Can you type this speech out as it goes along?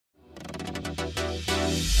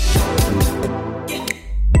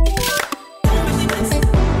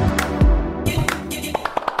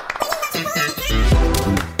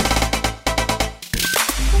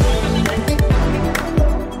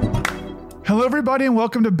Hello, everybody, and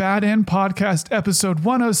welcome to Bad End Podcast, episode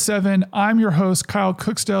 107. I'm your host, Kyle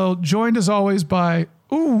Cookstill, joined as always by,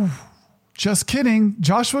 just kidding,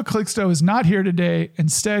 Joshua Clickstow is not here today.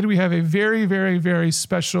 Instead, we have a very, very, very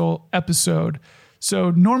special episode.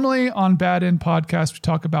 So normally on Bad End Podcast, we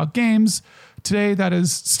talk about games. Today, that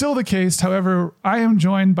is still the case. However, I am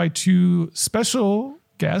joined by two special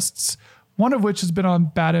guests, one of which has been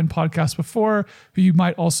on Bad End Podcast before, who you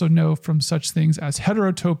might also know from such things as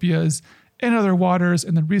Heterotopias, In Other Waters,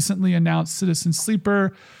 and the recently announced Citizen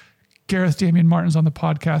Sleeper. Gareth Damian Martin's on the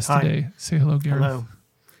podcast today. Say hello, Gareth. Hello.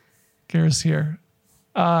 Gareth's here.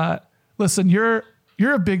 Listen, you're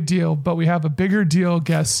a big deal, but we have a bigger deal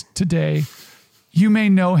guest today. You may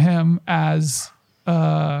know him as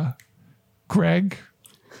Greg,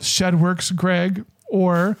 Shedworks Greg,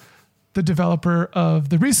 or the developer of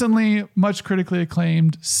the recently much critically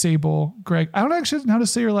acclaimed Sable. Greg, I don't actually know how to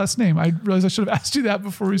say your last name. I realized I should have asked you that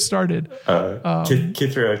before we started.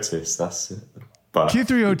 Kithriotis, that's it. But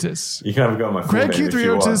Kithriotis. you can have a go at my full Greg name if you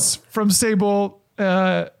want. Kithriotis from Sable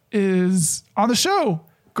is on the show.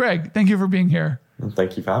 Greg, thank you for being here. And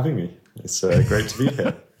thank you for having me. It's great to be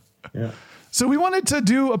here. Yeah. So we wanted to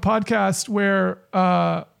do a podcast where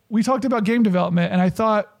we talked about game development, and I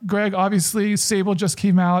thought, Greg, obviously Sable just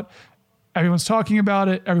came out. Everyone's talking about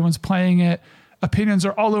it. Everyone's playing it. Opinions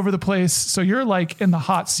are all over the place. So you're like in the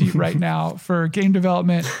hot seat right now for game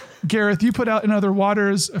development. Gareth, you put out In Other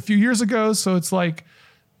Waters a few years ago. So it's like,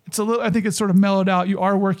 it's a little, I think it's sort of mellowed out. You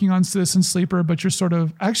are working on Citizen Sleeper, but you're sort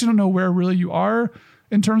of, I actually don't know where really you are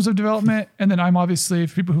in terms of development. And then I'm obviously,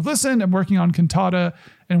 for people who've listened, I'm working on Cantata,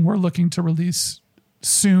 and we're looking to release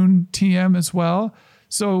soon TM as well.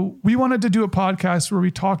 So we wanted to do a podcast where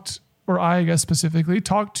we talked, or I guess specifically,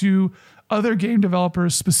 talked to other game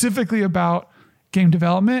developers specifically about game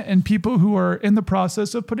development and people who are in the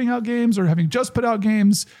process of putting out games or having just put out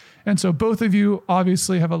games. And so both of you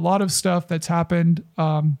obviously have a lot of stuff that's happened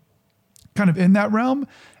kind of in that realm.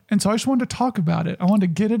 And so I just wanted to talk about it. I wanted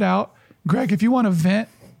to get it out. Greg, if you want to vent,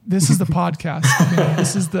 this is the podcast. Okay?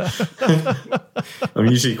 This is the... I'm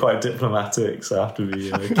usually quite diplomatic, so I have to be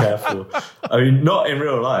careful. I mean, not in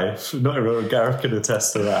real life. Not in real life. Gareth can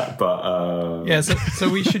attest to that, but... Yeah, so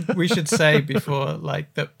we should say before,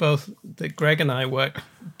 like, that Greg and I work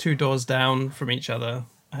two doors down from each other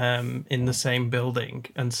in the same building,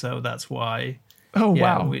 and so that's why... Oh,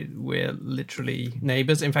 wow. We're literally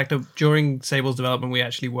neighbors. In fact, during Sable's development, we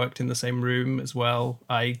actually worked in the same room as well.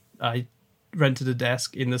 I rented a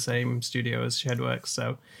desk in the same studio as Shedworks.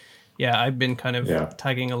 So, yeah, I've been kind of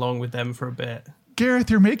tagging along with them for a bit.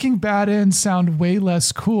 Gareth, you're making Bad End sound way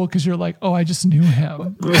less cool because you're like, oh, I just knew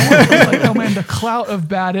him. Oh, man, the clout of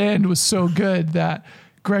Bad End was so good that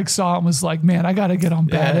Greg saw it and was like, man, I got to get on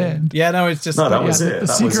Bad End. Yeah, no, it's just... No, that was it. The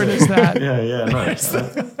secret is that... No.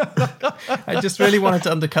 I just really wanted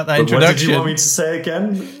to undercut that But introduction. what did you want me to say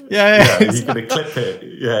again? Yeah. You're going to clip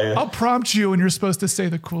it. Yeah. I'll prompt you when you're supposed to say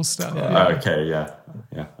the cool stuff. Okay, yeah.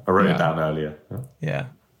 I wrote it down earlier. Yeah.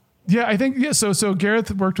 Yeah, I think So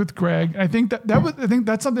Gareth worked with Greg. I think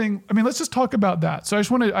that's something. I mean, let's just talk about that. So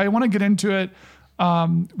I want to get into it.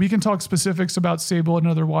 We can talk specifics about Sable and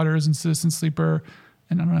Other Waters and Citizen Sleeper,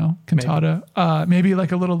 and I don't know, Cantata, maybe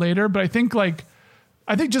like a little later. But I think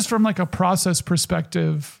just from like a process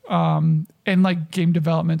perspective, and like game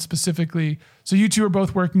development specifically. So you two are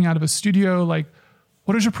both working out of a studio. Like,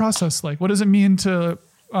 what is your process like? What does it mean to?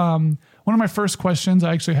 One of my first questions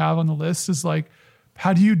I actually have on the list is like,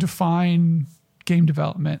 how do you define game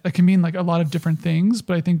development? That can mean like a lot of different things,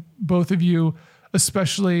 but I think both of you,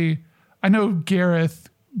 especially, I know Gareth,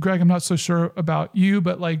 Greg, I'm not so sure about you,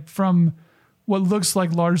 but like from what looks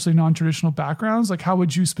like largely non-traditional backgrounds, like how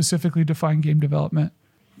would you specifically define game development?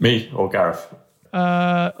 Me or Gareth?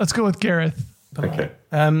 Let's go with Gareth. Okay.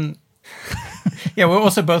 Yeah, we're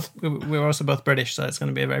also both British, so it's going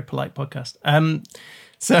to be a very polite podcast.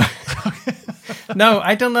 So no,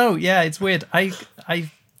 I don't know. Yeah, it's weird.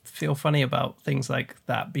 I feel funny about things like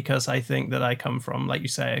that because I think that I come from, like you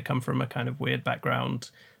say, I come from a kind of weird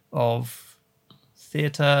background of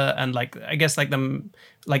theater and like, I guess like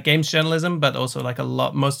games journalism, but also like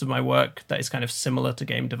most of my work that is kind of similar to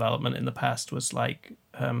game development in the past was like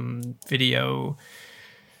video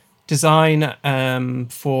design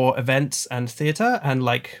for events and theater, and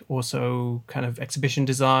like also kind of exhibition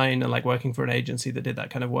design and like working for an agency that did that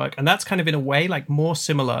kind of work. And that's kind of in a way like more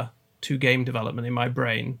similar to game development in my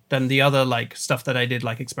brain than the other like stuff that I did,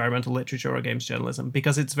 like experimental literature or games journalism,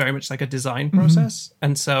 because it's very much like a design process.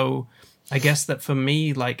 And so I guess that for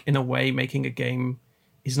me, like in a way, making a game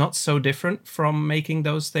is not so different from making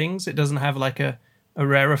those things. It doesn't have like a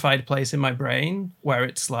rarefied place in my brain where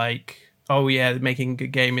it's like, oh yeah, making a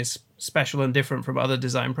game is special and different from other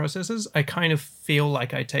design processes, I kind of feel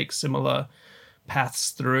like I take similar paths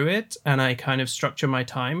through it, and I kind of structure my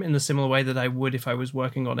time in the similar way that I would if I was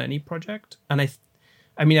working on any project. And I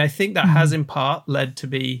think that has in part led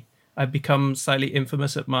to I've become slightly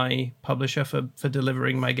infamous at my publisher for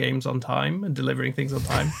delivering my games on time and delivering things on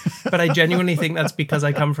time. But I genuinely think that's because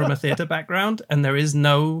I come from a theatre background, and there is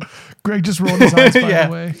no... Greg just rolled his eyes, by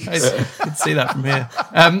the way. I could see that from here.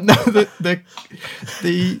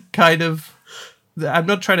 The kind of... I'm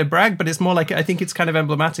not trying to brag, but it's more like, I think it's kind of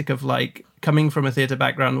emblematic of like coming from a theatre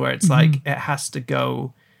background where it's like it has to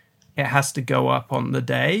go up on the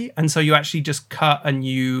day, and so you actually just cut and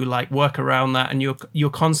you like work around that, and you're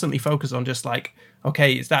constantly focused on just like,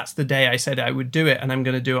 okay, that's the day I said I would do it, and I'm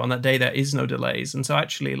going to do it on that day. There is no delays, and so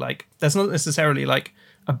actually like that's not necessarily like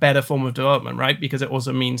a better form of development, right? Because it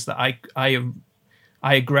also means that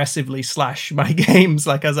I aggressively slash my games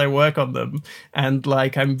like as I work on them, and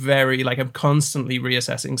like I'm constantly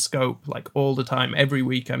reassessing scope like all the time. Every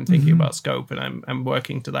week I'm thinking about scope, and I'm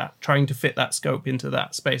working to that, trying to fit that scope into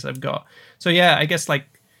that space I've got. So yeah, I guess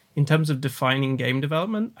like in terms of defining game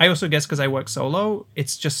development, I also guess because I work solo,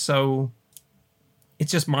 it's just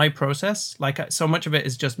my process. Like so much of it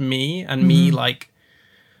is just me and me like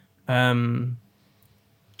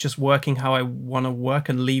just working how I want to work,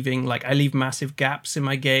 and I leave massive gaps in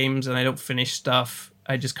my games, and I don't finish stuff.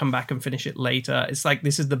 I just come back and finish it later. It's like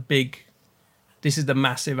this is the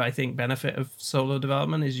massive, I think, benefit of solo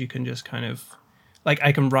development is you can just kind of like,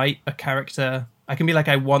 I can write a character. I can be like,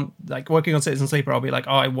 I want, like working on Citizen Sleeper, I'll be like,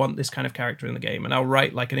 oh, I want this kind of character in the game, and I'll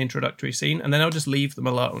write like an introductory scene, and then I'll just leave them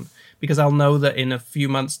alone, because I'll know that in a few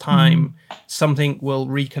months' time, something will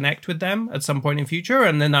reconnect with them at some point in future,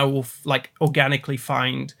 and then I will like organically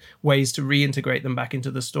find ways to reintegrate them back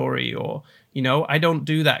into the story. Or, you know, I don't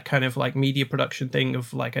do that kind of like media production thing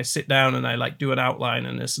of like, I sit down and I like do an outline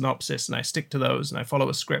and a synopsis, and I stick to those, and I follow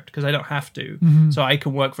a script because I don't have to. So I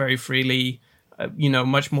can work very freely.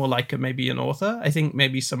 Much more like maybe an author. I think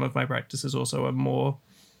maybe some of my practices also are more,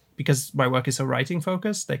 because my work is so writing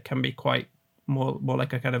focused, they can be quite more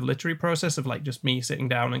like a kind of literary process of like just me sitting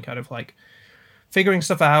down and kind of like figuring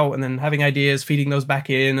stuff out, and then having ideas, feeding those back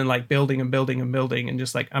in, and like building and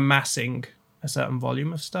just like amassing a certain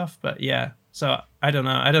volume of stuff. But yeah, so I don't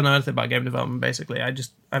know anything about game development. Basically, I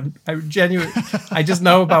just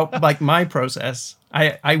know about like my process.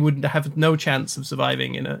 I would have no chance of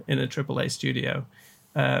surviving in a AAA studio,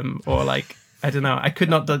 or like, I don't know. I could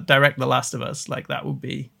not direct The Last of Us. Like that would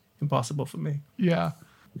be impossible for me. Yeah.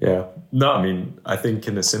 Yeah. No, I mean, I think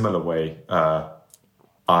in a similar way,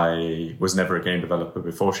 I was never a game developer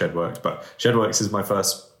before Shedworks, but Shedworks is my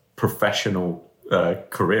first professional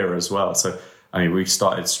career as well. So, I mean, we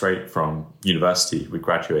started straight from university. We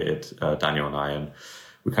graduated, Daniel and I, and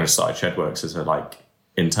we kind of started Shedworks as a like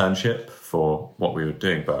internship for what we were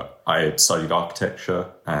doing. But I had studied architecture,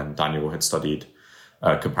 and Daniel had studied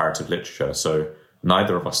comparative literature. So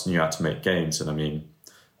neither of us knew how to make games. And I mean,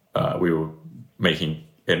 we were making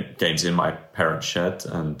games in my parents' shed.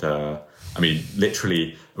 And I mean,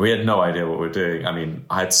 literally, we had no idea what we were doing. I mean,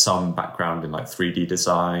 I had some background in like 3D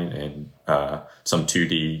design and some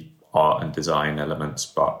 2D art and design elements,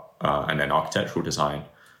 but and then architectural design.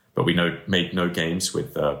 But we made no games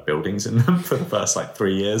with buildings in them for the first like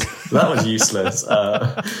 3 years. That was useless.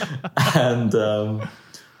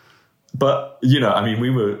 But you know, I mean,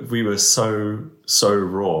 we were so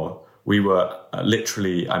raw. We were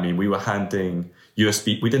literally, I mean, we were handing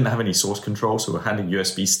USB. We didn't have any source control, so we were handing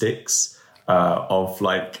USB sticks of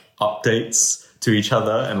like updates to each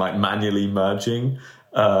other and like manually merging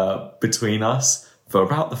between us for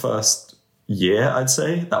about the first year. I'd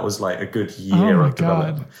say that was like a good year of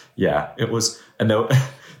development. Yeah, it was, and there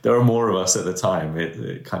were more of us at the time.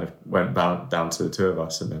 It kind of went down to the two of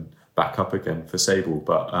us, and then back up again for Sable.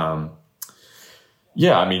 But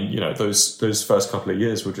yeah, I mean, you know, those first couple of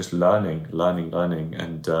years were just learning,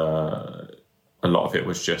 and a lot of it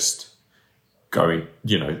was just going,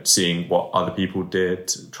 you know, seeing what other people did,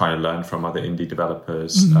 trying to learn from other indie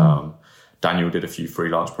developers. Daniel did a few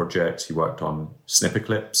freelance projects. He worked on snipper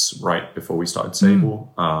clips right before we started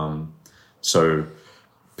Sable. So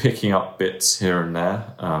picking up bits here and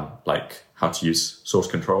there, like how to use source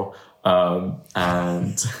control.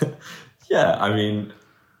 And yeah, I mean,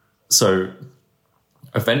 so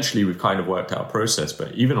eventually we've kind of worked out a process,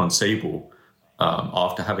 but even on Sable,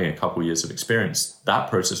 after having a couple of years of experience, that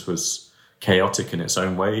process was chaotic in its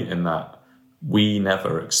own way, in that we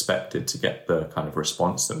never expected to get the kind of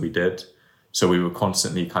response that we did. So we were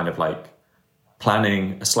constantly kind of like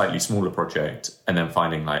planning a slightly smaller project, and then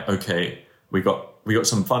finding like, okay, we got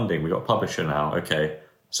some funding, we got a publisher now. Okay,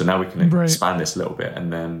 so now we can expand this a little bit.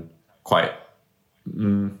 And then quite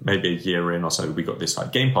maybe a year in or so, we got this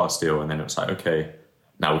like Game Pass deal, and then it was like, okay,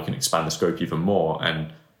 now we can expand the scope even more.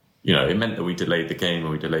 And it meant that we delayed the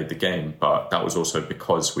game, but that was also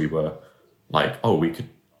because we were like, oh, we can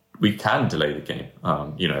delay the game.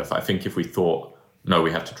 If we thought, no,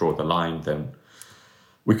 we have to draw the line, then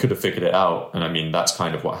we could have figured it out. And I mean, that's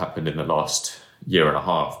kind of what happened in the last year and a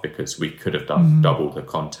half, because we could have done double the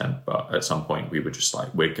content, but at some point we were just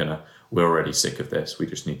like, we're already sick of this. We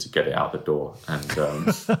just need to get it out the door. And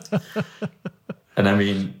and I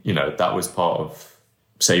mean, that was part of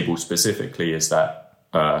Sable specifically, is that,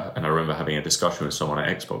 and I remember having a discussion with someone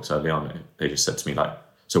at Xbox early on. They just said to me like,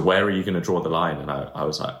 so where are you going to draw the line? And I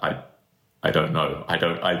was like, I don't know. And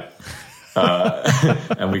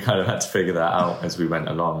we kind of had to figure that out as we went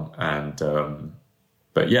along. And,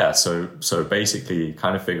 but yeah, so basically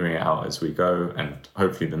kind of figuring it out as we go, and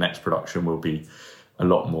hopefully the next production will be a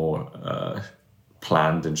lot more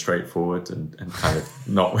planned and straightforward, and kind of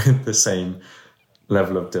not with the same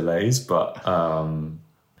level of delays. But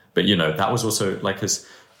that was also like, as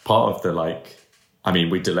part of the, like, I mean,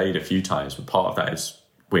 we delayed a few times, but part of that is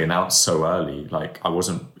we announced so early. Like, I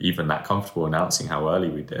wasn't even that comfortable announcing how early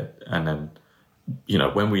we did. And then,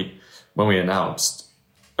 when we announced,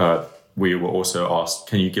 we were also asked,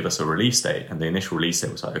 can you give us a release date? And the initial release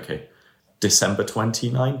date was like, okay, December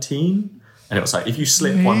 2019. And it was like, if you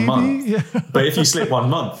slip 1 month, but if you slip 1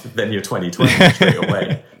 month, then you're 2020 straight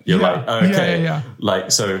away. You're like, okay.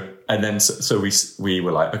 Like, so, and then, so we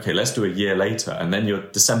were like, okay, let's do a year later. And then you're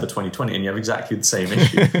December 2020 and you have exactly the same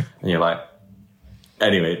issue. And you're like,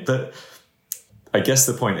 anyway, I guess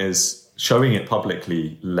the point is, showing it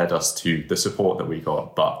publicly led us to the support that we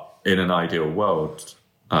got. But in an ideal world,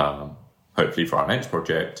 hopefully for our next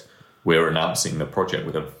project, we're announcing the project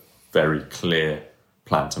with a very clear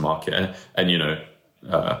plan to market. And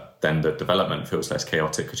then the development feels less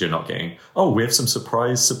chaotic, because you're not getting, oh, we have some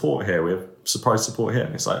surprise support here. We have surprise support here.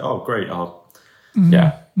 And it's like, oh, great. Yeah.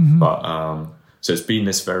 Mm-hmm. But so it's been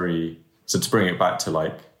this so to bring it back to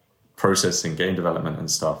like processing game development and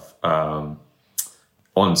stuff,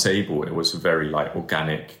 on Sable, it was a very like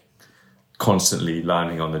organic, constantly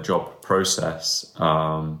learning on the job process.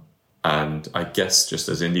 And I guess just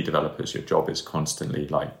as indie developers, your job is constantly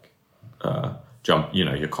like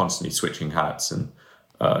you're constantly switching hats and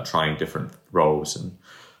trying different roles. And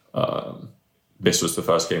this was the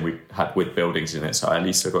first game we had with buildings in it, so at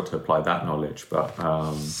least I got to apply that knowledge. But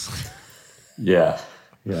yeah.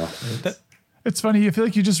 It's funny. I feel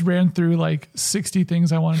like you just ran through like 60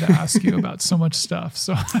 things I wanted to ask you about so much stuff.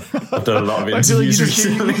 So I've done a lot of interviews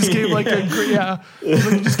recently. You just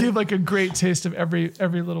gave like a great taste of every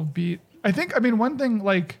little beat. I think, I mean, one thing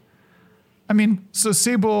so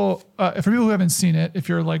Sable, for people who haven't seen it, if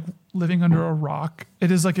you're like living under a rock,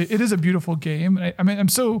 it is a beautiful game. I don't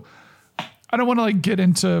want to like get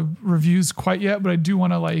into reviews quite yet, but I do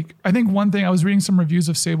want to I think one thing, I was reading some reviews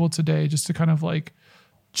of Sable today just to kind of like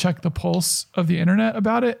check the pulse of the internet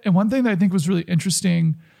about it. And one thing that I think was really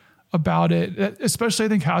interesting about it, that especially I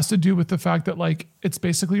think has to do with the fact that like, it's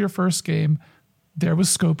basically your first game. There was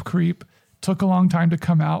scope creep, took a long time to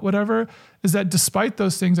come out, whatever, is that despite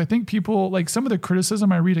those things, I think people, like some of the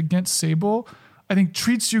criticism I read against Sable, I think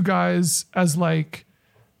treats you guys as like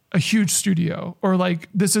a huge studio, or like,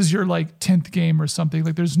 this is your like 10th game or something.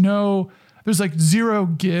 Like there's like zero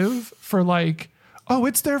give for like, oh,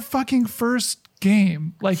 it's their fucking first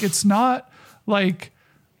game. Like, it's not like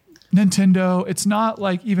Nintendo. It's not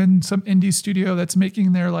like even some indie studio that's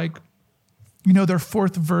making their like, their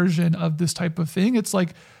fourth version of this type of thing. It's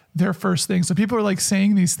like their first thing. So people are like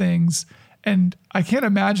saying these things, and I can't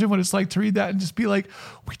imagine what it's like to read that and just be like,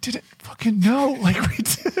 we didn't fucking know. Like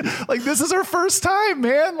like this is our first time,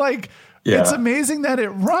 man. Like, yeah. It's amazing that it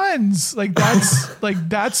runs. Like that's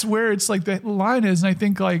that's where it's like the line is. And I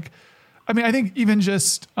think I think even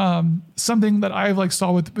just something that I've like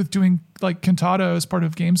saw with doing like Cantata as part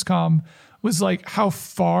of Gamescom was like how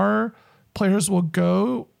far players will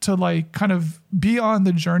go to like kind of be on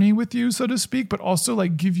the journey with you, so to speak, but also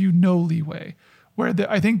like give you no leeway. Where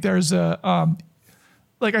I think there's a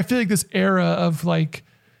I feel like this era of like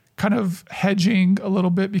kind of hedging a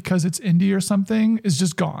little bit because it's indie or something is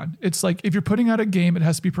just gone. It's like if you're putting out a game, it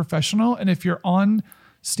has to be professional, and if you're on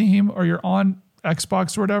Steam or you're on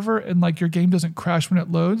Xbox or whatever, and like your game doesn't crash when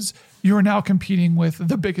it loads, you are now competing with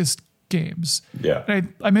the biggest games. Yeah.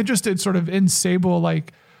 And I'm interested sort of in Sable,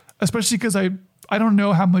 like, especially because I don't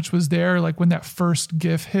know how much was there, like when that first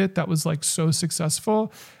GIF hit that was like so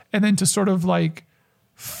successful. And then to sort of like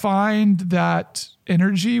find that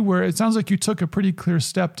energy where it sounds like you took a pretty clear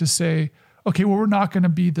step to say, okay, well, we're not going to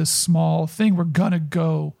be this small thing. We're going to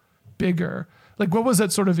go bigger. Like, what was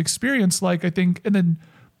that sort of experience like? I think, and then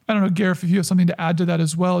I don't know, Gareth, if you have something to add to that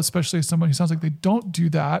as well, especially as someone who sounds like they don't do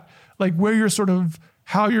that, like where you're sort of,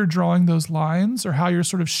 how you're drawing those lines or how you're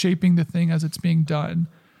sort of shaping the thing as it's being done.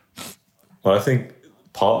 Well, I think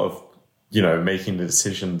part of, you know, making the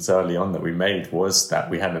decisions early on that we made was that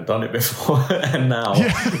we hadn't done it before. And now,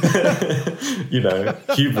 you know,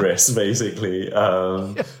 hubris, basically,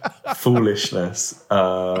 foolishness,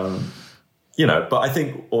 you know, but I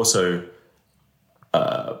think also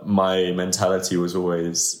my mentality was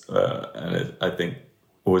always, and I think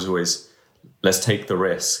was always, let's take the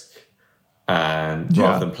risk and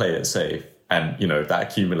rather than play it safe. And, you know, that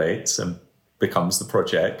accumulates and becomes the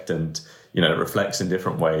project, and you know, it reflects in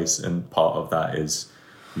different ways, and part of that is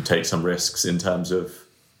you take some risks in terms of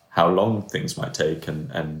how long things might take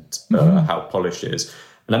and how polished it is.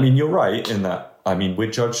 And I mean, you're right in that. I mean,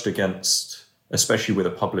 we're judged against, especially with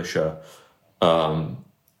a publisher and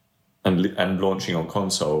launching on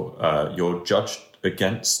console, you're judged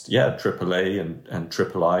against AAA and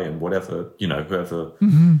III and whatever, you know, whoever.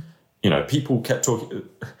 You know, people kept talking.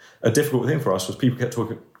 A difficult thing for us was people kept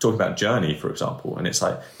talking about Journey, for example, and it's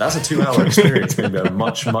like that's a 2-hour experience, maybe a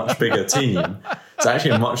much bigger team. It's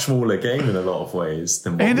actually a much smaller game in a lot of ways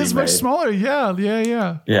than what and we it's made. Much smaller, yeah.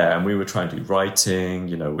 Yeah, and we were trying to do writing,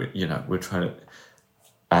 we're trying to,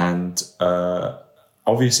 and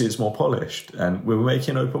obviously it's more polished, and we were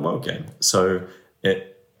making an open world game, so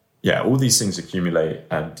all these things accumulate,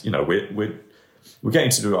 and you know we're getting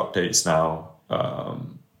to do updates now.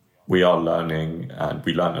 We are learning, and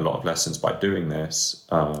we learn a lot of lessons by doing this.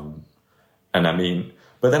 And I mean,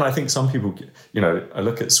 but then I think some people, you know, I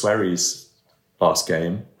look at Swery's last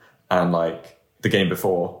game and like the game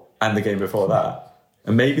before and the game before that,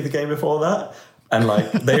 and maybe the game before that. And like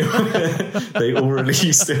they all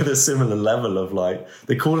released at a similar level of like,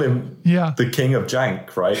 they call him the king of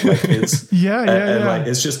jank, right? Like it's, and like,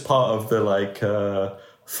 it's just part of the like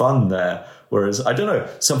fun there. Whereas I don't know,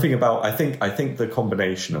 something about I think the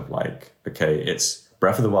combination of like, okay, it's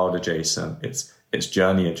Breath of the Wild adjacent, it's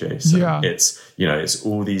Journey adjacent, it's, you know, it's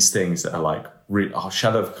all these things that are like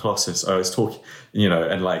Shadow of the Colossus, it's talking, you know,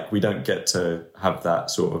 and like we don't get to have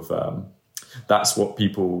that sort of that's what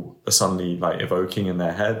people are suddenly like evoking in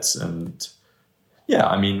their heads. And yeah,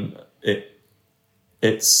 I mean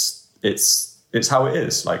it's how it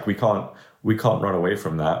is. Like we can't run away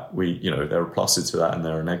from that. You know, there are pluses to that and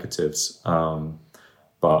there are negatives.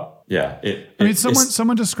 But yeah,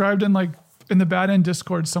 someone described in the Bad End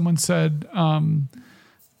Discord, someone said,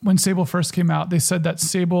 when Sable first came out, they said that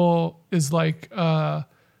Sable is like Breath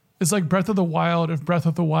of the Wild if Breath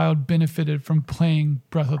of the Wild benefited from playing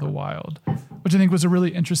Breath of the Wild, which I think was a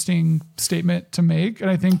really interesting statement to make. And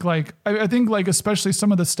I think I think especially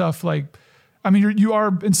some of the stuff like, I mean, you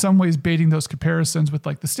are in some ways baiting those comparisons with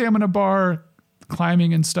like the stamina bar,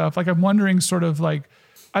 climbing and stuff. Like I'm wondering sort of like,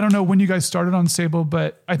 I don't know when you guys started on Sable,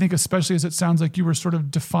 but I think especially as it sounds like you were sort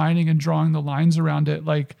of defining and drawing the lines around it.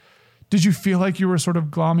 Like, did you feel like you were sort of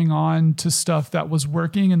glomming on to stuff that was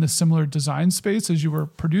working in the similar design space as you were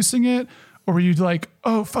producing it? Or were you like,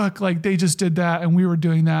 oh fuck, like they just did that and we were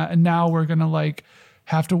doing that and now we're going to like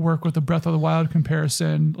have to work with the Breath of the Wild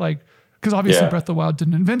comparison? Like, because obviously Breath of the Wild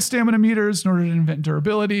didn't invent stamina meters, nor did it invent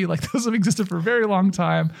durability. Like those have existed for a very long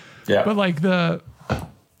time. Yeah. But like I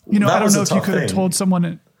don't know if you could have told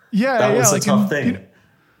someone. That was a tough thing.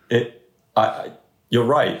 You're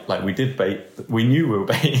right. Like we knew we were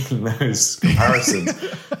baiting those comparisons.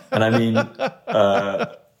 And I mean,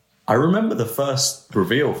 I remember the first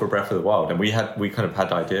reveal for Breath of the Wild, and we kind of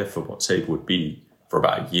had an idea for what Sable would be for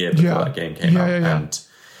about a year before that game came out. And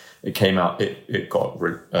it came out, it got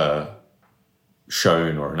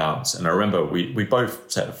shown or announced, and I remember we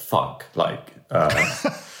both said fuck, like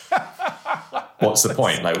what's the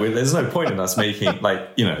point? Like there's no point in us making, like,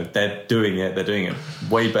 you know, they're doing it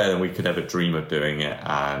way better than we could ever dream of doing it.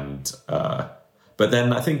 And but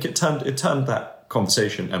then I think it turned that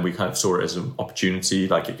conversation, and we kind of saw it as an opportunity.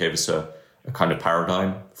 Like it gave us a kind of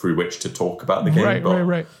paradigm through which to talk about the game.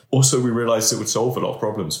 Right. Also we realized it would solve a lot of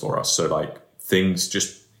problems for us, so like things,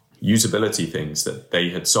 just usability things that they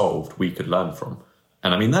had solved, we could learn from.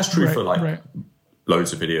 And I mean, that's true for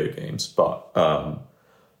loads of video games, but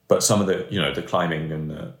some of the, you know, the climbing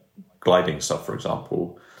and the gliding stuff, for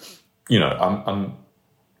example, you know,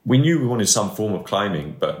 we knew we wanted some form of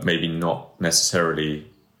climbing, but maybe not necessarily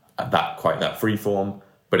quite that free form,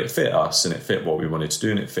 but it fit us and it fit what we wanted to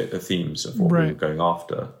do and it fit the themes of what we were going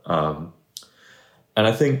after. And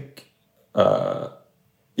I think,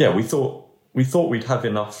 we thought we'd have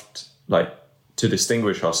enough to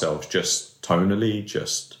distinguish ourselves, just tonally,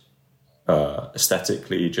 just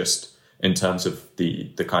aesthetically, just in terms of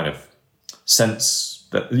the kind of sense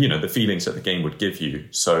that, you know, the feelings that the game would give you.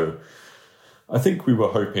 So I think we were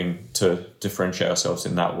hoping to differentiate ourselves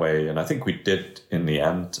in that way, and I think we did in the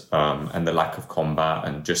end. And the lack of combat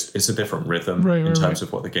and just it's a different rhythm in terms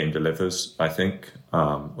of what the game delivers. I think,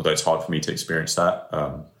 although it's hard for me to experience that,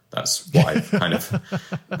 that's what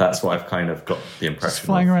I've kind of got the impression. Just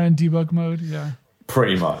flying around in debug mode, yeah.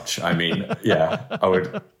 Pretty much. I mean, yeah, I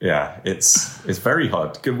would. Yeah, it's very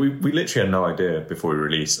hard. We literally had no idea before we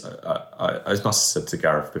released. I must have said to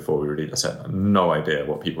Gareth before we released, I said, no idea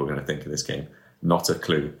what people are going to think of this game. Not a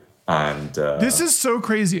clue. And this is so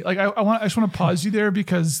crazy. Like I just want to pause you there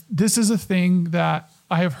because this is a thing that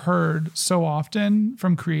I have heard so often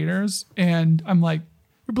from creators, and I'm like,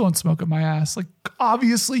 you're blowing smoke up my ass. Like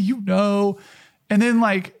obviously, you know, and then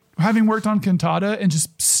like. Having worked on Cantata and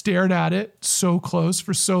just stared at it so close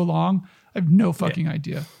for so long, I have no fucking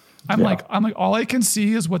idea. I'm like, all I can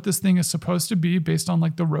see is what this thing is supposed to be based on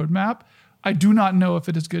like the roadmap. I do not know if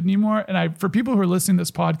it is good anymore. And for people who are listening to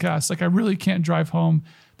this podcast, like I really can't drive home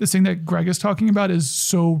this thing that Greg is talking about is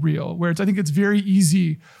so real, where I think it's very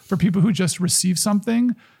easy for people who just receive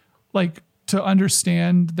something like to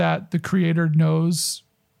understand that the creator knows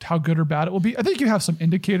how good or bad it will be. I think you have some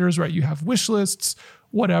indicators, right? You have wish lists,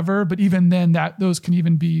 whatever, but even then those can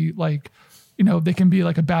even be like, you know, they can be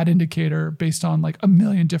like a bad indicator based on like a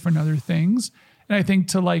million different other things. And I think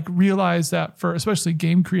to like realize that for especially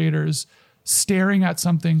game creators staring at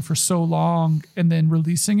something for so long and then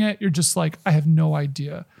releasing it, you're just like, I have no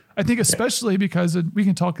idea. I think especially because we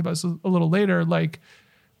can talk about this a little later, like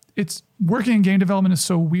it's working in game development is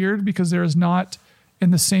so weird because there is not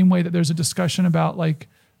in the same way that there's a discussion about like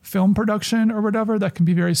film production or whatever that can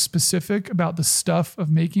be very specific about the stuff of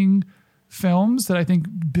making films that I think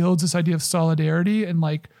builds this idea of solidarity and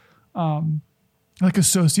like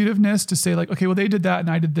associativeness to say like, okay, well they did that and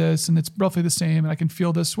I did this and it's roughly the same and I can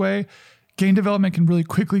feel this way. Game development can really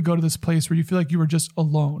quickly go to this place where you feel like you were just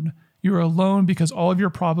alone. You were alone because all of your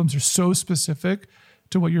problems are so specific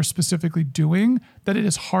to what you're specifically doing that it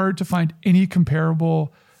is hard to find any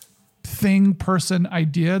comparable thing, person,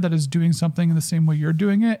 idea that is doing something in the same way you're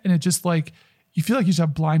doing it. And it just like, you feel like you just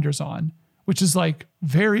have blinders on, which is like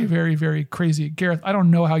very, very, very crazy. Gareth, I don't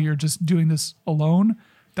know how you're just doing this alone.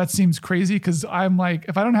 That seems crazy. Cause I'm like,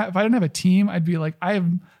 if I didn't have a team, I'd be like, I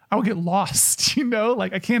would get lost, you know,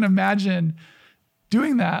 like I can't imagine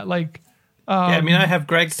doing that. Like, I mean, I have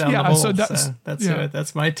Greg down the hall, so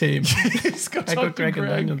that's my team. I got Greg and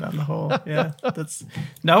Daniel down the hall. Yeah,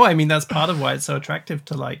 I mean, that's part of why it's so attractive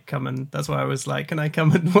to like come and that's why I was like, can I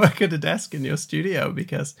come and work at a desk in your studio?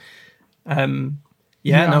 Because,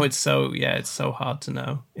 it's so hard to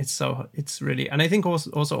know. It's really, and I think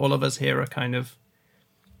also all of us here are kind of,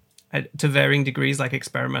 to varying degrees, like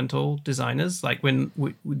experimental designers. Like when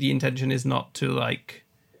the intention is not to like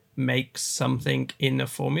make something in a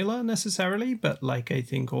formula necessarily, but like I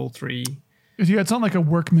think all three. Yeah, it's not like a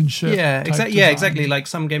workmanship. Yeah, exactly. Yeah, exactly. Like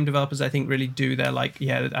some game developers, I think, really do. They're like,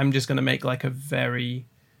 yeah, I'm just going to make like a very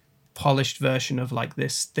polished version of like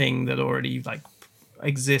this thing that already like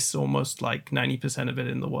exists almost like 90% of it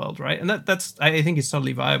in the world, right? And that's I think it's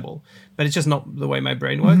totally viable, but it's just not the way my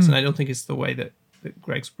brain works, and I don't think it's the way that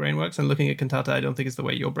Greg's brain works. And looking at Cantata, I don't think it's the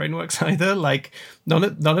way your brain works either. Like none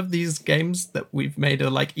of these games that we've made are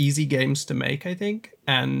like easy games to make, I think.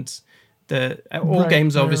 And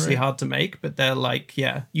games are obviously hard to make, but they're like,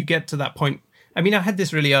 yeah, you get to that point. I mean, I had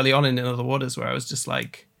this really early on in Other Waters where I was just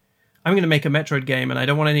like, I'm going to make a Metroid game and I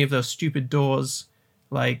don't want any of those stupid doors,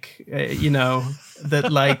 like, that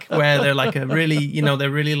like where they're like a really,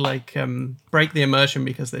 they're really like break the immersion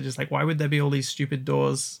because they're just like, why would there be all these stupid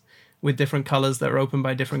doors with different colors that are opened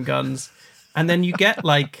by different guns? And then you get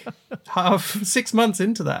like 6 months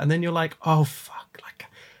into that and then you're like, oh fuck, like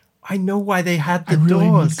I know why they had the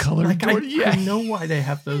doors. Like I know why they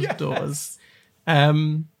have those doors.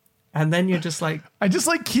 And then you're just like, I just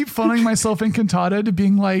like keep funneling myself in Cantata to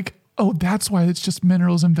being like, oh, that's why it's just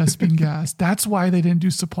minerals and Vespene gas. That's why they didn't do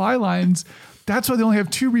supply lines. That's why they only have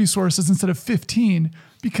 2 resources instead of 15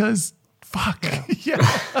 because fuck. Yeah.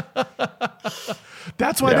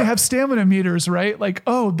 That's why they have stamina meters, right? Like,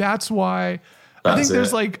 oh, that's why. I think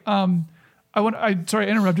there's like, sorry, I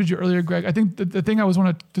interrupted you earlier, Greg. I think the thing I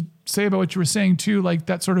wanted to say about what you were saying too, like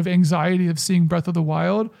that sort of anxiety of seeing Breath of the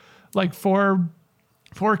Wild, like for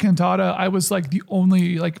Cantata, I was like the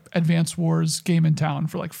only like Advance Wars game in town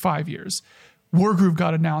for like 5 years. Wargroove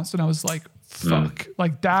got announced and I was like, fuck,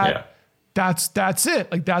 like that, that's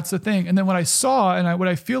it. Like that's the thing. And then what I saw and what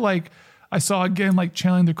I feel like I saw again, like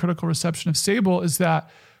channeling the critical reception of Sable is that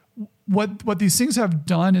what these things have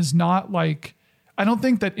done is not like, I don't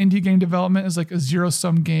think that indie game development is like a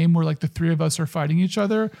zero-sum game where like the three of us are fighting each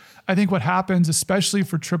other. I think what happens, especially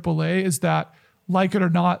for AAA, is that, like it or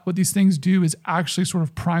not, what these things do is actually sort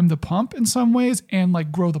of prime the pump in some ways and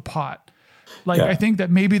like grow the pot. Like, I think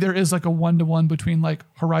that maybe there is like a 1-to-1 between like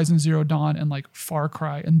Horizon Zero Dawn and like Far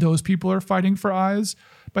Cry, and those people are fighting for eyes.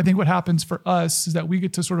 But I think what happens for us is that we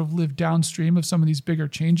get to sort of live downstream of some of these bigger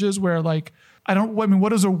changes where like, what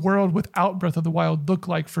does a world without Breath of the Wild look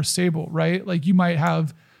like for Sable, right? Like you might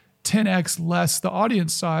have 10x less the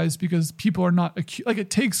audience size because people are not, like it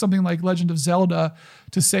takes something like Legend of Zelda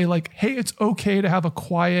to say like, hey, it's okay to have a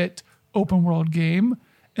quiet open world game.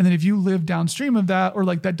 And then if you live downstream of that, or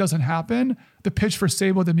like that doesn't happen, the pitch for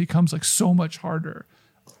Sable then becomes like so much harder.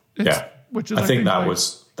 Which is, I think that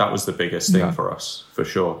was the biggest thing for us, for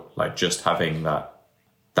sure. Like just having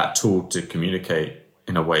that tool to communicate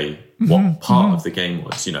in a way what part of the game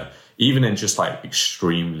was, you know, even in just like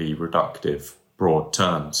extremely reductive, broad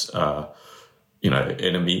terms, you know,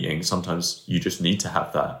 in a meeting, sometimes you just need to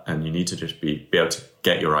have that, and you need to just be able to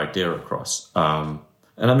get your idea across. And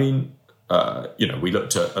I mean, you know, we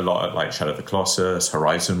looked at a lot at like Shadow of the Colossus,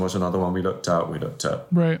 Horizon was another one we looked at. We looked at,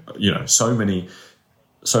 you know, so many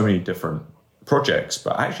different projects,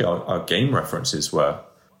 but actually our game references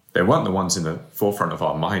they weren't the ones in the forefront of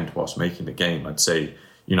our mind whilst making the game. I'd say,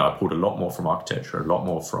 you know, I pulled a lot more from architecture, a lot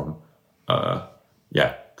more from,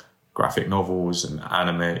 graphic novels and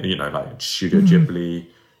anime, you know, like Studio Ghibli,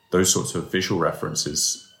 those sorts of visual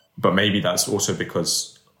references. But maybe that's also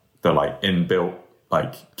because they're like inbuilt,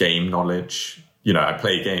 like game knowledge. You know, I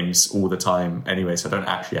play games all the time anyway, so I don't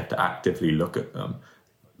actually have to actively look at them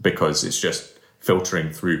because it's just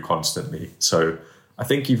filtering through constantly. So I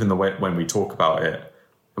think even the way when we talk about it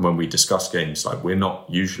and when we discuss games, like we're not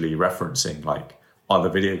usually referencing like other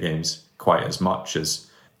video games quite as much as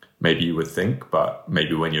maybe you would think, but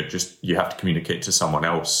maybe when you have to communicate to someone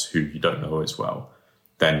else who you don't know as well,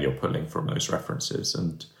 then you're pulling from those references.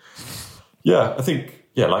 And yeah, I think,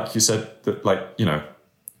 like you said, that like, you know,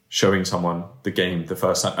 showing someone the game the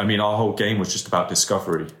first time. I mean, our whole game was just about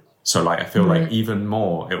discovery. So like, I feel like even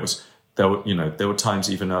more there were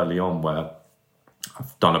times even early on where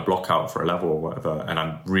I've done a block out for a level or whatever, and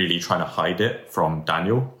I'm really trying to hide it from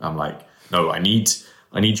Daniel. I'm like, no, I need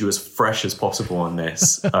you as fresh as possible on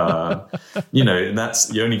this. You know, and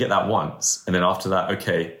you only get that once. And then after that,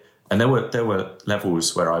 okay. And there were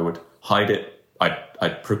levels where I would hide it.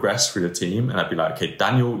 I'd progress through the team and I'd be like, okay,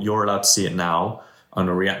 Daniel, you're allowed to see it now. I'm going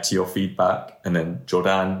to react to your feedback. And then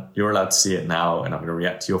Jordan, you're allowed to see it now, and I'm going to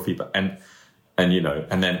react to your feedback. And you know,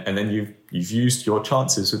 and then you've used your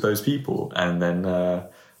chances with those people. And then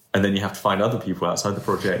you have to find other people outside the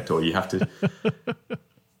project, or you have to,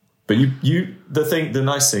 but the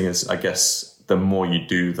nice thing is, I guess, the more you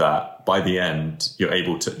do that, by the end, you're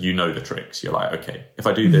able to, you know, the tricks. You're like, okay, if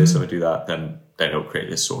I do this, if I do that, then it'll create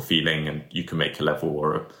this sort of feeling, and you can make a level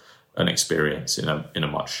or an experience in a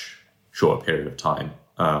much shorter period of time,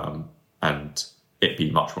 and it be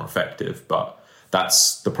much more effective. But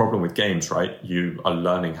that's the problem with games, right? You are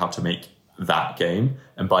learning how to make that game,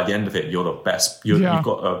 and by the end of it, you're the best. You've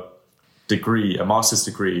got a master's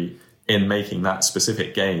degree in making that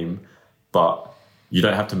specific game, but you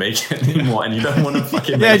don't have to make it anymore, and you don't want to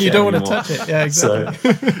fucking make it. You don't anymore. want to touch it. Yeah,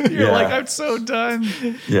 exactly. So, You're like, I'm so done.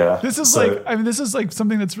 Yeah. This is like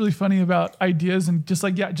something that's really funny about ideas and just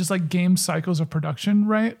like game cycles of production,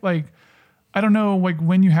 right? Like, I don't know, like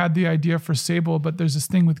when you had the idea for Sable, but there's this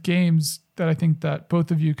thing with games that I think that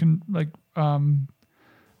both of you can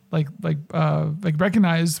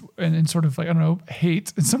recognize and sort of like, I don't know,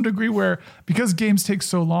 hate in some degree, where because games take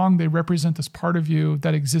so long, they represent this part of you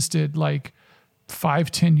that existed like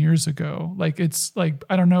 5-10 years ago. Like, it's like,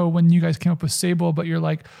 I don't know when you guys came up with Sable, but you're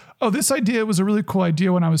like, oh, this idea was a really cool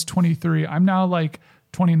idea when I was 23. I'm now like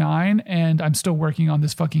 29 and I'm still working on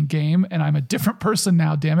this fucking game, and I'm a different person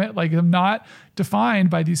now, damn it. Like, I'm not defined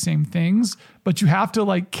by these same things, but you have to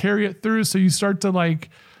like carry it through. So you start to like,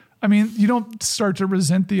 I mean, you don't start to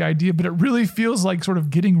resent the idea, but it really feels like sort of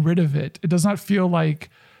getting rid of it. It does not feel like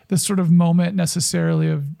this sort of moment necessarily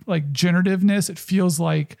of like generativeness. It feels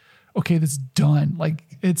like, okay, that's done. Like,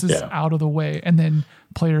 it's just out of the way. And then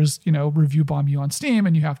players, you know, review bomb you on Steam,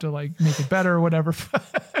 and you have to like make it better or whatever.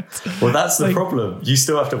 Well, that's the problem. You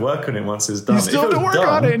still have to work on it once it's done. You still have to work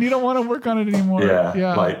on it, and you don't want to work on it anymore.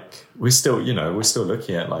 Yeah. Like, we're still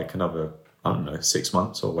looking at like another, I don't know, 6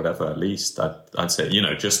 months or whatever, at least. I'd say, you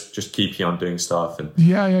know, just keep you on doing stuff. And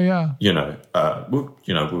you know,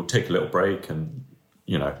 we'll take a little break and,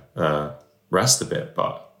 you know, rest a bit.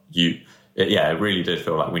 But it really did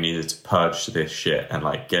feel like we needed to purge this shit and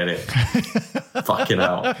like get it fucking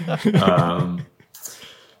out.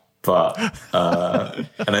 But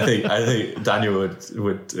and I think Daniel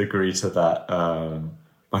would agree to that.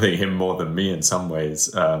 I think him more than me in some ways.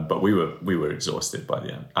 But we were exhausted by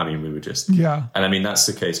the end. I mean, we were just And I mean, that's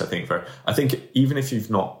the case. I think even if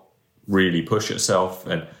you've not really pushed yourself,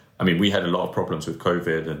 and I mean, we had a lot of problems with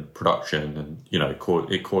COVID and production, and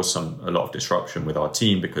it caused a lot of disruption with our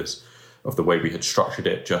team because of the way we had structured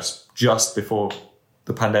it just before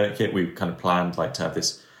the pandemic hit. We kind of planned like to have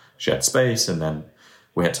this shared space, and then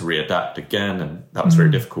we had to readapt again, and that was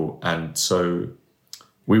very difficult. And so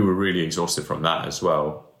we were really exhausted from that as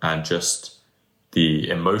well, and just the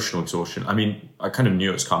emotional exhaustion. I mean, I kind of knew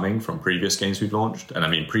it was coming from previous games we've launched, and I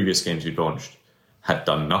mean, previous games we've launched had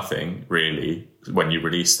done nothing really. When you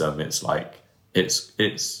release them, it's like it's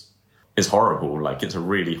horrible. Like, it's a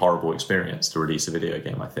really horrible experience to release a video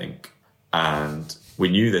game, I think. And we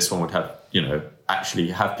knew this one would have, actually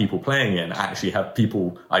have people playing it and actually have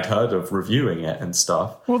people I'd heard of reviewing it and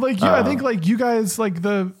stuff. Well, I think you guys,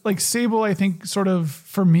 Sable, I think sort of,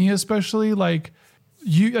 for me especially,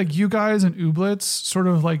 you guys and Ooblets sort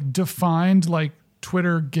of defined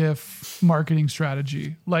Twitter GIF marketing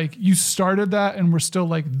strategy. You started that and we're still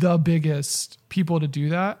the biggest people to do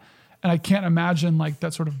that. And I can't imagine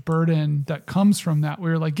that sort of burden that comes from that.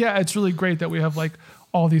 We're yeah, it's really great that we have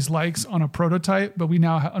all these likes on a prototype, but we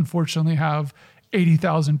now unfortunately have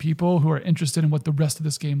 80,000 people who are interested in what the rest of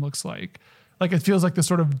this game looks like. It feels like the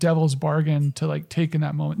sort of devil's bargain to take in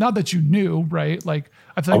that moment. Not that you knew, right?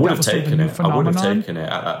 I feel I like would that have was sort of taken a new it. phenomenon. I would have taken it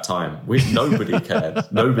at that time. Nobody cared.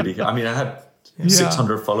 Nobody. I mean, I had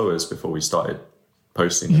 600 followers before we started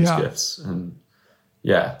posting those GIFs, and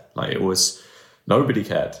it was, nobody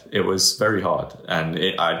cared. It was very hard, and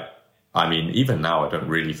I mean, even now, I don't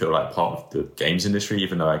really feel like part of the games industry,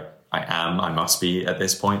 even though I must be at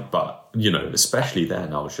this point. But, especially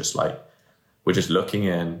then, I was just we're just looking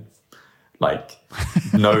in,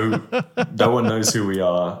 no one knows who we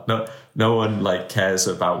are. No one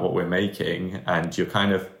you about what we're making. And you're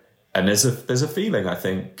kind of, and there's a feeling, I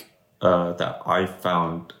think, that I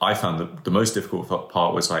found the most difficult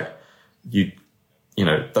part was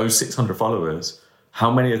those 600 followers, how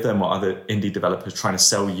many of them were other indie developers trying to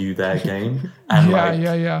sell you their game? And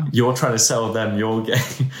you're trying to sell them your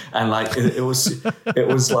game. And it was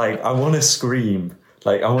I want to scream.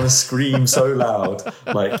 I want to scream so loud.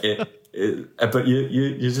 But you're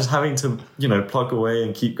just having to, plug away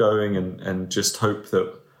and keep going and just hope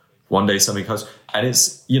that one day something comes. And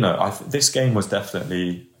it's, this game was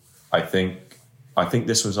definitely, I think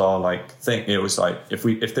this was our thing. It was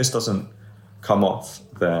if this doesn't come off,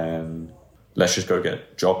 then let's just go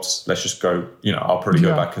get jobs. Let's just go, I'll probably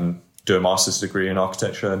go back and do a master's degree in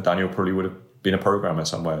architecture, and Daniel probably would have been a programmer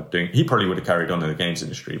somewhere he probably would have carried on in the games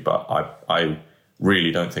industry, but I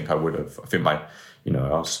really don't think I would have. I think I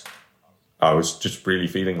was just really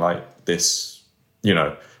feeling like this,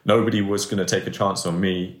 nobody was going to take a chance on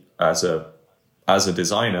me as a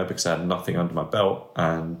designer because I had nothing under my belt.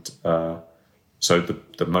 And so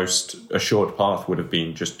the most assured path would have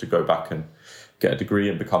been just to go back and get a degree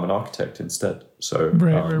and become an architect instead. So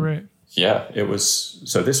right. Yeah, it was.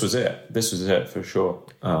 So this was it. This was it for sure.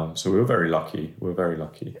 So we were very lucky.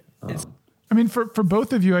 I mean, for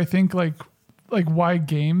both of you, I think why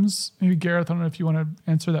games? Maybe Gareth, I don't know if you want to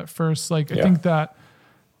answer that first. I think that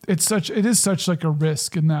it is such a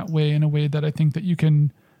risk in that way, in a way that I think you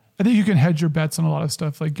can hedge your bets on a lot of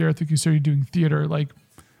stuff. Gareth, you started doing theater.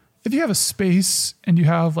 If you have a space and you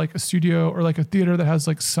have a studio or a theater that has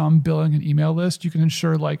some billing and email list, you can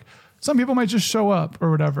ensure some people might just show up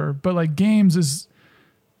or whatever. But games it's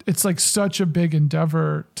such a big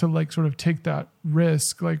endeavor to sort of take that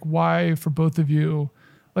risk. Why, for both of you,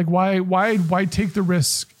 why take the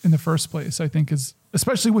risk in the first place? I think is,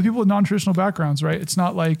 especially with people with non-traditional backgrounds, right? It's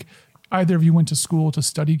not like either of you went to school to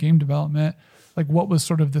study game development. What was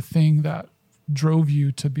sort of the thing that drove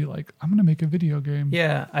you to be I'm going to make a video game?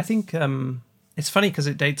 Yeah, I think it's funny because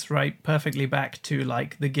it dates perfectly back to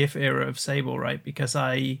the GIF era of Sable, right? Because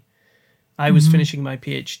I was finishing my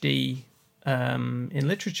PhD in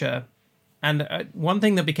literature, and one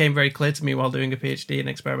thing that became very clear to me while doing a PhD in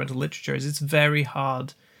experimental literature is it's very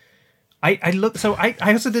hard. I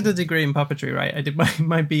also did a degree in puppetry, right? I did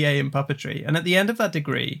my BA in puppetry, and at the end of that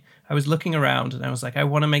degree, I was looking around and I was I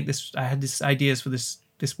want to make this. I had these ideas for this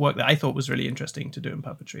work that I thought was really interesting to do in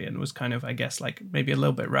puppetry, and it was kind of, I guess, maybe a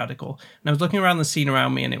little bit radical. And I was looking around the scene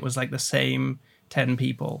around me, and it was the same 10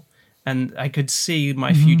 people, and I could see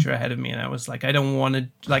my future ahead of me. And I was I don't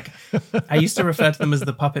want to, I used to refer to them as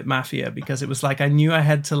the puppet mafia, because it was I knew I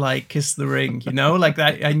had to kiss the ring,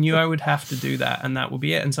 that I knew I would have to do that, and that would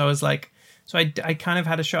be it. And so I was So I kind of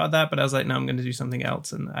had a shot at that, but I was like, no, I'm going to do something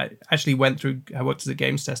else. And I actually I worked as a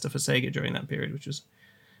games tester for Sega during that period, which was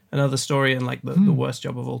another story and like the worst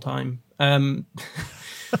job of all time.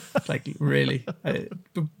 Like really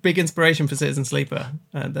big inspiration for Citizen Sleeper.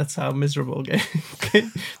 That's how miserable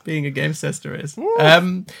being a games tester is.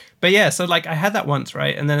 But yeah, so like I had that once,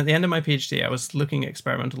 right? And then at the end of my PhD, I was looking at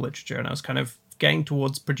experimental literature and I was kind of getting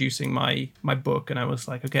towards producing my book. And I was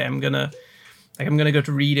like, okay, I'm gonna go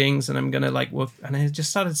to readings and I'm gonna like work. And I just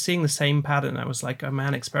started seeing the same pattern. I was like, oh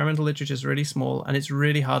man, experimental literature is really small and it's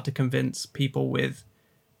really hard to convince people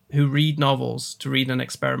who read novels to read an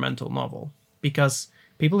experimental novel, because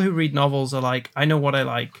people who read novels are like, I know what I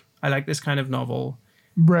like. I like this kind of novel.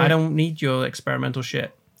 Right. I don't need your experimental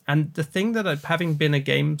shit. And the thing that having been a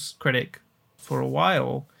games critic for a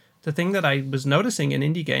while, the thing that I was noticing in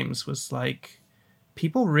indie games was like,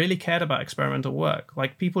 people really cared about experimental work.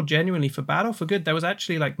 Like people genuinely, for bad or for good, there was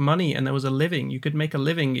actually like money and there was a living. You could make a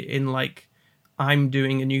living in like, I'm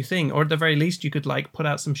doing a new thing. Or at the very least, you could like put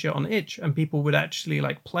out some shit on itch and people would actually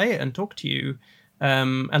like play it and talk to you.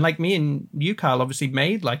 And like me and you, Kyle, obviously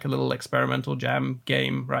made like a little experimental jam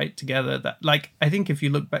game, right, together that like, I think if you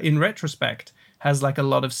look back in retrospect, has like a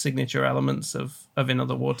lot of signature elements of In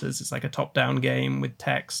Other Waters. It's like a top-down game with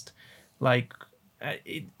text. Like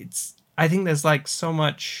it's, I think there's like so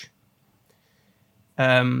much.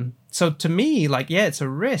 So to me, like, yeah, it's a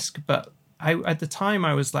risk, but at the time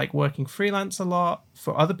I was like working freelance a lot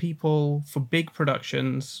for other people, for big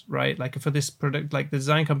productions, right? Like for this product, like the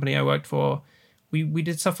design company I worked for, we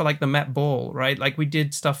did stuff for like the Met Ball, right? Like we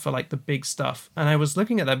did stuff for like the big stuff. And I was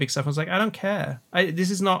looking at that big stuff. I was like, I don't care.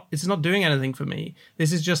 This is not doing anything for me.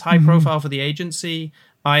 This is just high profile for the agency.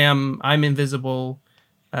 I'm invisible.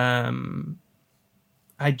 Like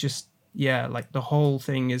the whole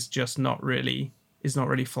thing is just not really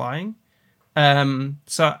flying.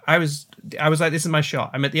 So I was like, this is my shot.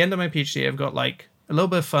 I'm at the end of my PhD. I've got like a little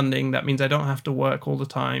bit of funding. That means I don't have to work all the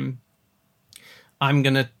time. I'm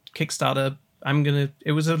going to Kickstarter.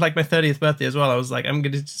 It was like my 30th birthday as well. I was like, I'm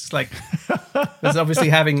going to just like, there's obviously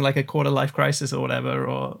having like a quarter life crisis or whatever,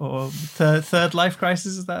 or third life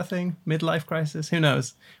crisis. Is that a thing? Midlife crisis? Who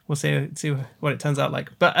knows? We'll see what it turns out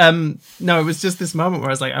like. But no, it was just this moment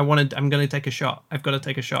where I was like, I'm going to take a shot. I've got to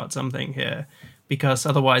take a shot at something here, because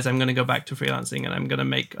otherwise I'm going to go back to freelancing and I'm going to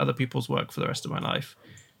make other people's work for the rest of my life.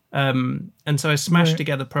 And so I smashed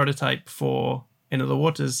together a prototype for In Other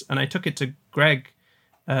Waters and I took it to Greg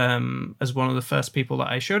as one of the first people that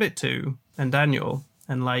I showed it to, and Daniel,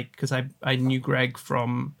 and like, because I knew Greg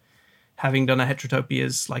from having done a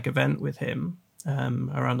Heterotopias like event with him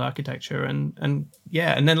around architecture, and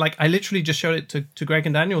then like I literally just showed it to Greg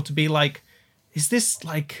and Daniel to be like, is this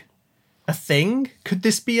like a thing? Could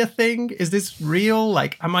this be a thing? Is this real?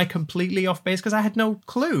 Like, am I completely off base? Because I had no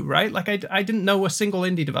clue, right? Like I didn't know a single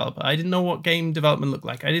indie developer. I didn't know what game development looked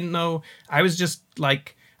like. I didn't know. I was just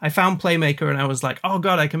like, I found Playmaker and I was like, oh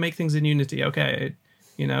God, I can make things in Unity. Okay,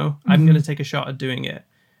 I'm going to take a shot at doing it.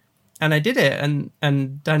 And I did it.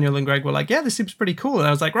 And Daniel and Greg were like, yeah, this seems pretty cool. And I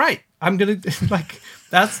was like, right, I'm going to like,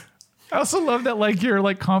 that's. I also love that like your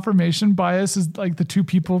like confirmation bias is like the two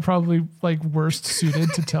people probably like worst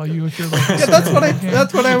suited to tell you if you're like, yeah,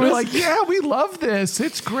 that's what I was like, yeah, we love this.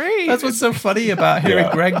 It's great. That's what's so funny about hearing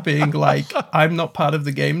Greg being like, I'm not part of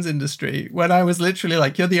the games industry, when I was literally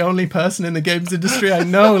like, you're the only person in the games industry I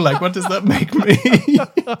know. Like, what does that make me?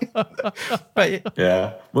 But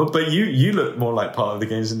yeah. Well, but you look more like part of the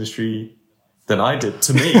games industry than I did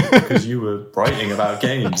to me, because you were writing about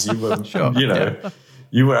games. You were,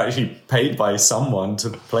 you were actually paid by someone to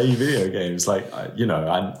play video games. Like,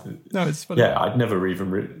 no, it's funny. Yeah, I'd never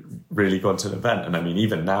even really gone to an event. And I mean,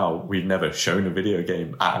 even now, we've never shown a video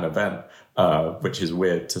game at an event, which is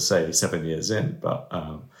weird to say 7 years in. But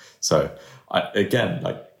so, I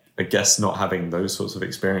guess not having those sorts of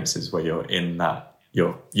experiences where you're in that,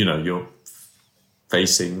 you're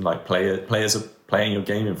facing like players are playing your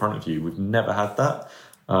game in front of you. We've never had that.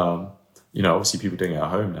 Obviously people doing it at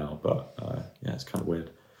home now, but it's kind of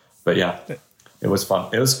weird. But yeah, it was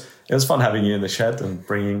fun. It was fun having you in the shed and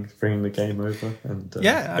bringing the game over.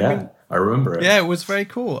 And I remember it. Yeah, it was very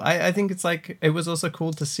cool. I think it's like, it was also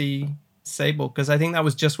cool to see Sable, because I think that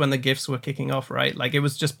was just when the GIFs were kicking off, right? Like it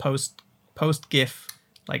was just post GIF,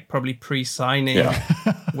 like probably pre-signing,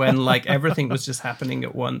 when like everything was just happening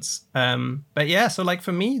at once. But yeah, so like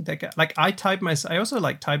for me, like I also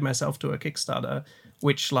like tied myself to a Kickstarter,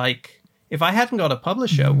 which like, if I hadn't got a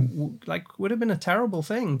publisher, like would have been a terrible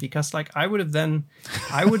thing, because like I would have been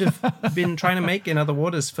trying to make In Other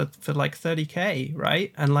Waters for like 30K,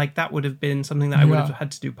 right? And like that would have been something that I would have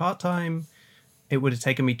had to do part-time. It would have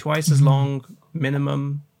taken me twice as long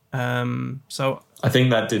minimum. So I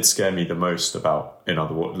think that did scare me the most about, in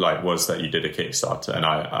other words, like, was that you did a Kickstarter,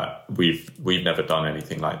 and we've never done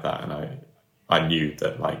anything like that, and I knew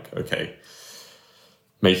that, like, okay,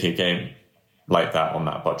 making a game like that on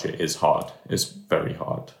that budget is hard. It's very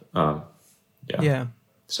hard. Yeah.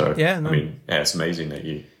 So yeah, no. I mean, yeah, it's amazing that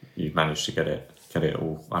you managed to get it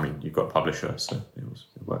all. I mean, you've got a publisher, so it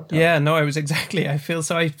worked out. Yeah, no, I was exactly. I feel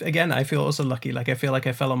so. I feel also lucky. Like, I feel like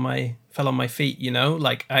I fell on my feet. You know,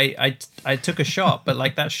 like I took a shot, but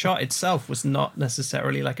like that shot itself was not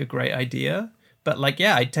necessarily like a great idea. But like,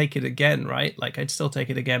 yeah, I'd take it again, right? Like, I'd still take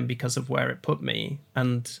it again because of where it put me.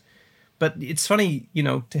 But it's funny, you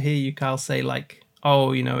know, to hear you, Kyle, say like,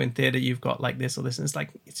 oh, you know, in theater you've got like this or this, and it's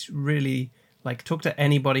like, it's really. Like, talk to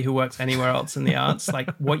anybody who works anywhere else in the arts.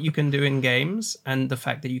 Like, what you can do in games and the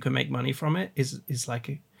fact that you can make money from it is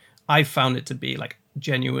like, I found it to be like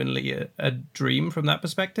genuinely a dream from that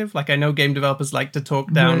perspective. Like, I know game developers like to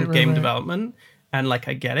talk down game development, and like,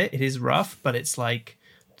 I get it. It is rough, but it's like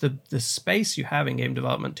the space you have in game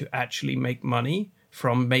development to actually make money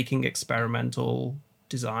from making experimental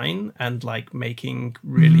design and like making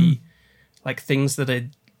really like things that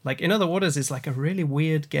are. Like, In Other Waters is like a really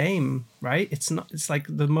weird game, right? It's like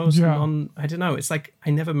the most I don't know. It's like, I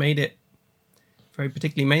never made it very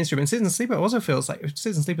particularly mainstream. And Citizen Sleeper also feels like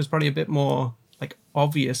Citizen Sleeper is probably a bit more like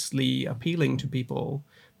obviously appealing to people,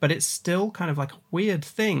 but it's still kind of like a weird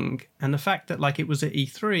thing. And the fact that like it was at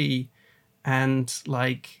E3 and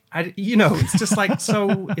like, it's just like,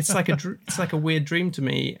 so it's like a weird dream to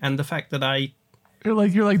me. And the fact that You're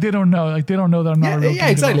like they don't know. Like, they don't know that I'm not a real game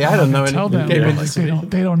exactly. I don't know tell them. Yeah. Like,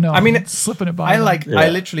 they don't know. I mean, slipping it by. I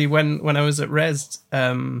literally when I was at Res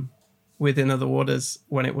with In Other Waters,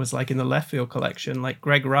 when it was like in the Left Field collection, like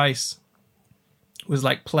Greg Rice was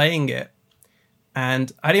like playing it,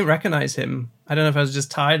 and I didn't recognize him. I don't know if I was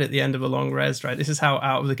just tired at the end of a long res. Right, this is how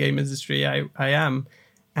out of the game industry I am,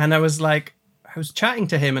 and I was chatting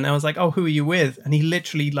to him, and I was like, "Oh, who are you with?" And he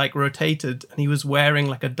literally like rotated, and he was wearing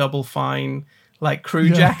like a Double Fine like crew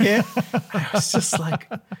jacket. I was just like,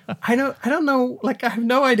 I don't know, like, I have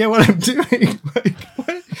no idea what I'm doing. Like,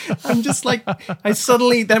 what? I'm just like, I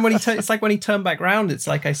suddenly, then when it's like when he turned back around, it's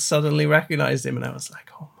like I suddenly recognized him, and I was like,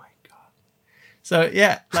 oh my God. So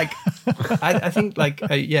yeah, like, I think like,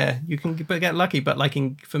 you can get lucky, but like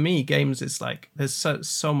for me, games, it's like, there's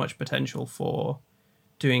so much potential for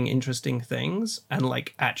doing interesting things and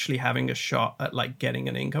like actually having a shot at like getting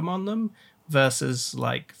an income on them. Versus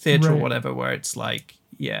like theatre or whatever, where it's like,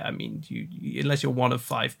 yeah, I mean, you unless you're one of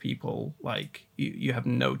 5 people, like you have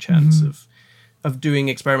no chance of doing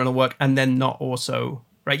experimental work and then not also,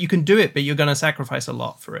 right? You can do it, but you're going to sacrifice a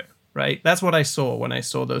lot for it, right? That's what I saw when I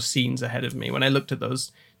saw those scenes ahead of me. When I looked at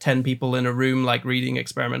those 10 people in a room, like reading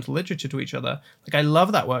experimental literature to each other, like, I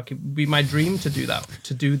love that work. It would be my dream to do that,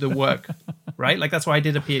 to do the work, right? Like, that's why I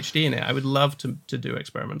did a PhD in it. I would love to do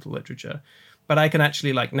experimental literature. But I can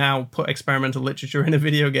actually like now put experimental literature in a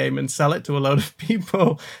video game and sell it to a load of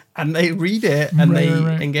people, and they read it and they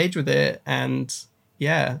engage with it. And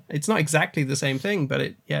yeah, it's not exactly the same thing,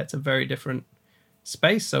 but it's a very different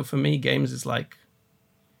space. So for me, games is like,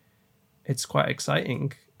 it's quite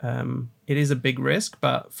exciting. It is a big risk,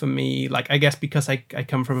 but for me, like, I guess because I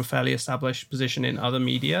come from a fairly established position in other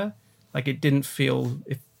media, like, it didn't feel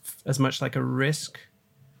as much like a risk.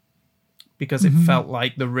 Because it felt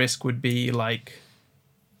like the risk would be like,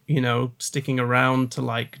 sticking around to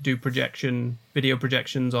like do video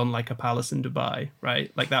projections on like a palace in Dubai,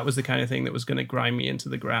 right? Like, that was the kind of thing that was going to grind me into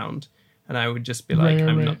the ground. And I would just be like,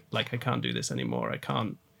 not like, I can't do this anymore. I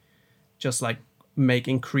can't just like make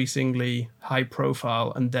increasingly high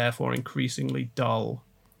profile and therefore increasingly dull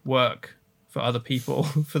work for other people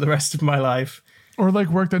for the rest of my life. Or like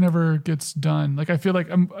work that never gets done. Like, I feel like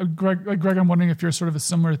Greg, I'm wondering if you're sort of a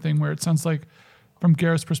similar thing where it sounds like from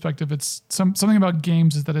Gareth's perspective, it's something about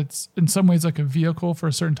games is that it's in some ways like a vehicle for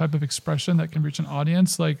a certain type of expression that can reach an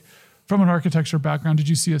audience. Like, from an architecture background, did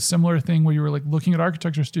you see a similar thing where you were like looking at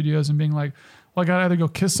architecture studios and being like, well, I got to either go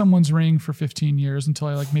kiss someone's ring for 15 years until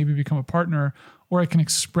I like maybe become a partner, or I can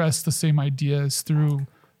express the same ideas through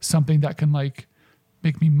something that can like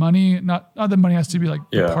make me money. Not that money has to be like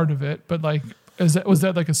a part of it, but like, was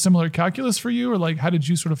that like a similar calculus for you, or like how did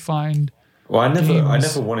you sort of find? Well, I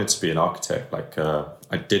never wanted to be an architect. Like,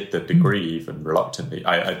 I did the degree even reluctantly.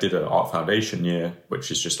 I did an art foundation year, which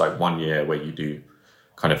is just like 1 year where you do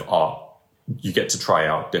kind of art. You get to try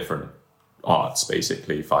out different arts,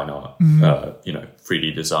 basically fine art,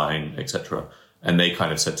 3D design, etc. And they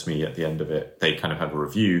kind of said to me at the end of it, they kind of have a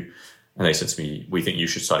review, And they said to me, we think you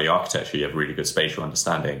should study architecture. You have really good spatial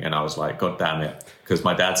understanding. And I was like, God damn it, because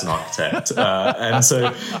my dad's an architect. And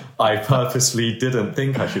so I purposely didn't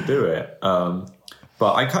think I should do it. But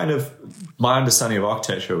my understanding of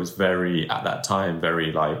architecture was at that time,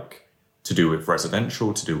 very like to do with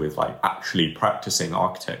residential, to do with like actually practicing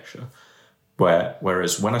architecture.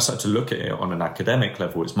 Whereas when I started to look at it on an academic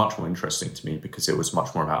level, it's much more interesting to me because it was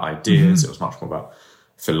much more about ideas. It was much more about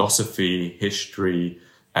philosophy, history,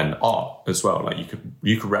 and art as well. Like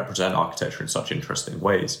you could represent architecture in such interesting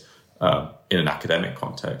ways in an academic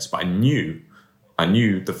context. But I knew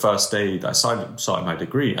the first day that I started my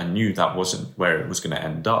degree, I knew that wasn't where it was going to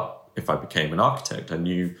end up if I became an architect. I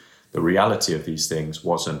knew the reality of these things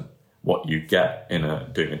wasn't what you get in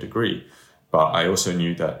doing a degree. But I also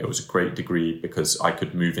knew that it was a great degree because I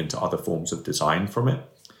could move into other forms of design from it.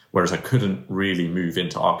 Whereas I couldn't really move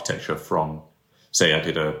into architecture from, say I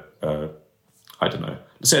did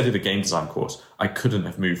let's say I did a game design course. I couldn't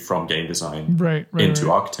have moved from game design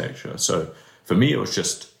into architecture. So for me, it was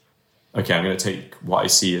just, okay, I'm going to take what I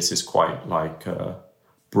see as this quite like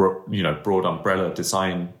broad umbrella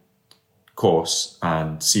design course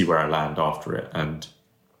and see where I land after it. And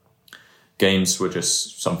games were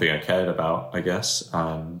just something I cared about, I guess,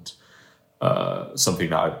 and something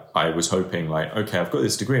that I was hoping like, okay, I've got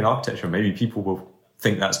this degree in architecture. Maybe people will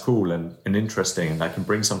think that's cool and interesting, and I can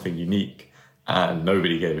bring something unique. And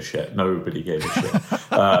nobody gave a shit.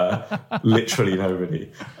 Literally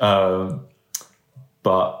nobody.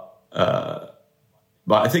 But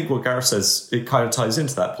I think what Gareth says, it kind of ties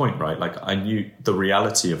into that point, right? Like I knew the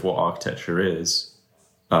reality of what architecture is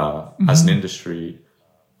as an industry,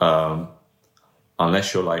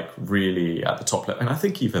 unless you're like really at the top level. And I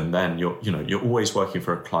think even then you're always working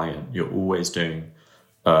for a client. You're always doing,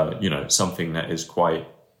 something that is quite,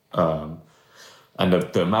 and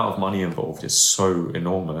the amount of money involved is so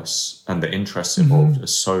enormous, and the interests involved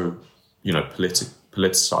is so,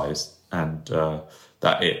 politicized, and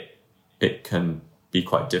that it can be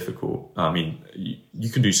quite difficult. I mean,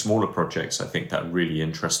 you can do smaller projects, I think, that are really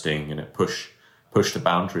interesting and it push the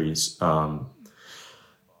boundaries.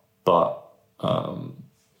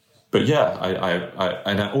 But yeah,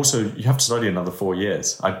 and also you have to study another 4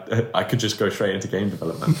 years. I could just go straight into game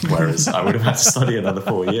development, whereas I would have had to study another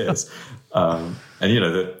 4 years. And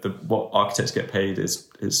what architects get paid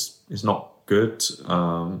is not good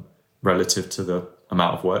relative to the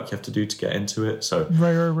amount of work you have to do to get into it. So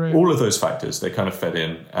right. All of those factors, they kind of fed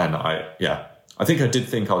in, and I think I did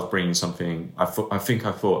think I was bringing something. I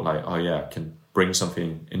thought like, oh yeah, I can bring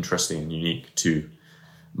something interesting and unique to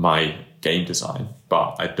my game design,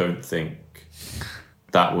 but I don't think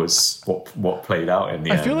that was what played out in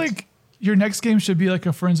the end. I feel like your next game should be like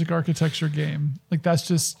a forensic architecture game. Like that's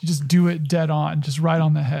you just do it dead on, just right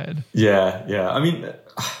on the head. Yeah. I mean,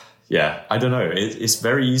 yeah, I don't know. It's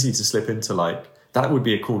very easy to slip into like, that would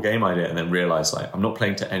be a cool game idea, and then realize like I'm not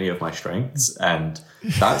playing to any of my strengths. And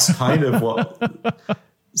that's kind of what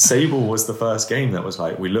Sable was. The first game that was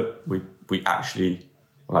like, we actually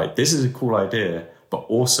like, this is a cool idea, but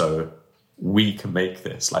also we can make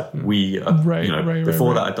this. Like we are,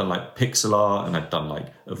 before that I'd done like pixel art and I'd done like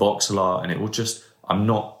voxel art, and it was just,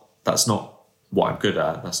 that's not what I'm good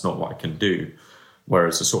at. That's not what I can do.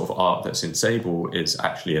 Whereas the sort of art that's in Sable is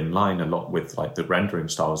actually in line a lot with like the rendering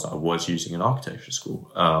styles that I was using in architecture school.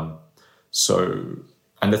 And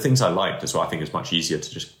the things I liked as well, I think it's much easier to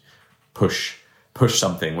just push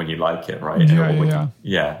something when you like it, right?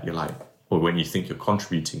 You're like, or when you think you're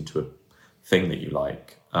contributing to a thing that you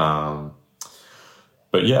like.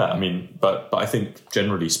 But yeah, I mean, but I think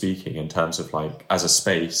generally speaking, in terms of like as a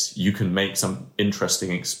space, you can make some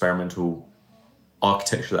interesting experimental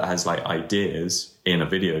architecture that has like ideas in a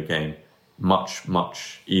video game much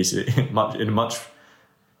easier, much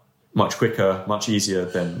quicker, much easier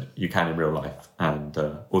than you can in real life. And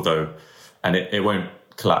it won't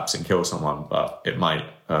collapse and kill someone, but it might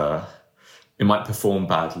perform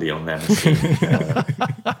badly on their machine.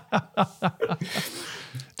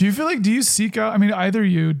 Do you seek out, I mean, either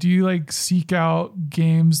you, do you like seek out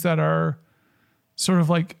games that are sort of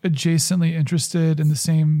like adjacently interested in the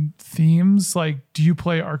same themes? Like, do you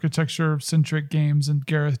play architecture centric games? And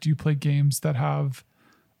Gareth, do you play games that have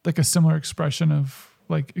like a similar expression of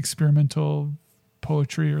like experimental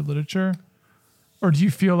poetry or literature? Or do you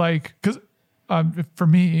feel like, because for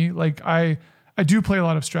me, like I do play a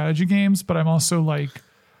lot of strategy games, but I'm also like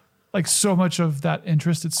so much of that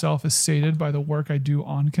interest itself is sated by the work I do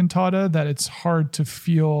on Cantata that it's hard to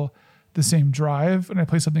feel the same drive. And I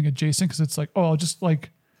play something adjacent because it's like, oh, I just want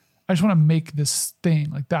to make this thing.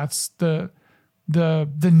 Like that's the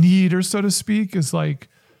need, or so to speak, is like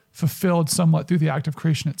fulfilled somewhat through the act of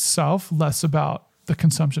creation itself, less about the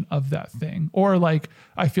consumption of that thing. Or like,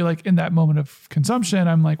 I feel like in that moment of consumption,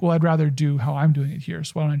 I'm like, well, I'd rather do how I'm doing it here.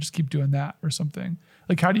 So why don't I just keep doing that or something?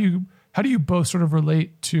 Like, how do you both sort of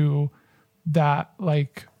relate to that,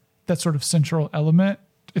 like that sort of central element?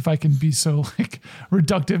 If I can be so like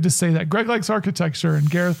reductive to say that Greg likes architecture and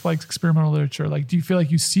Gareth likes experimental literature, like, do you feel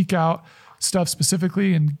like you seek out stuff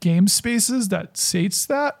specifically in game spaces that sates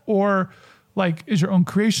that? Or like, is your own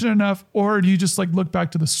creation enough? Or do you just like look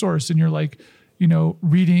back to the source and you're like, you know,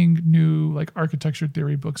 reading new like architecture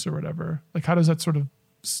theory books or whatever? Like, how does that sort of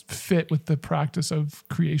fit with the practice of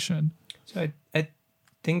creation? So I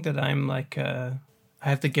think that I'm like, I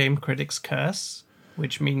have the game critic's curse,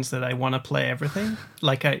 which means that I want to play everything.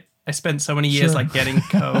 Like I spent so many years like getting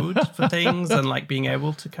code for things and like being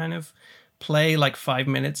able to kind of play like 5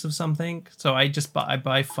 minutes of something. So I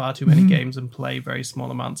buy far too many games and play very small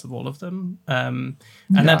amounts of all of them. And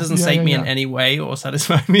that doesn't sate me in any way or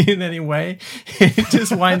satisfy me in any way. It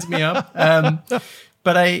just winds me up.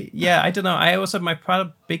 But I don't know. I also, my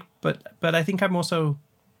proud big, but I think I'm also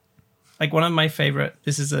like one of my favorite,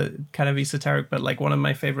 this is a kind of esoteric, but like one of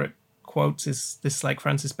my favorite quotes is this like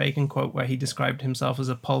Francis Bacon quote where he described himself as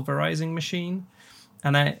a pulverizing machine.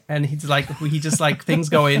 And he's like, he just like things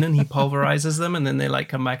go in and he pulverizes them and then they like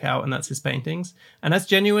come back out and that's his paintings. And that's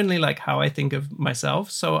genuinely like how I think of myself.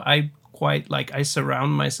 So I quite like, I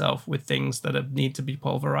surround myself with things that need to be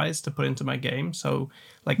pulverized to put into my game. So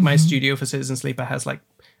like my studio for Citizen Sleeper has like,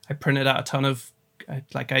 I printed out a ton of,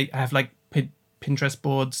 like I have like Pinterest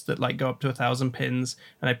boards that like go up to 1,000 pins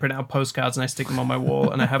and I print out postcards and I stick them on my wall.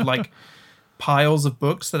 And I have like piles of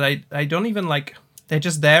books that I don't even like, they're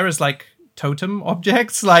just there as like totem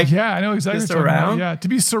objects, like I know exactly just around. To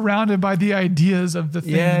be surrounded by the ideas of the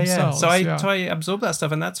thing themselves. So I absorb that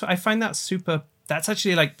stuff, and I find that super. That's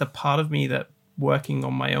actually like the part of me that working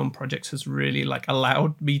on my own projects has really like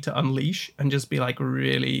allowed me to unleash and just be like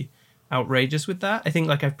really outrageous with that. I think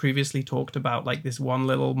like I've previously talked about like this one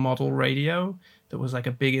little model radio that was like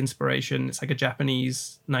a big inspiration. It's like a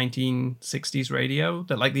Japanese 1960s radio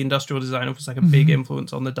that like the industrial designer was like a big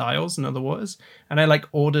influence on the dials and other waters. And I like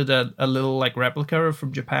ordered a little like replica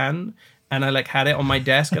from Japan and I like had it on my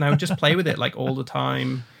desk and I would just play with it like all the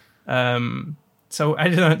time. So I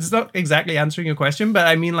don't know, it's not exactly answering your question, but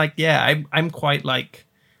I mean like, I'm quite like,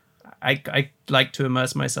 I like to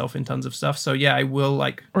immerse myself in tons of stuff. So yeah, I will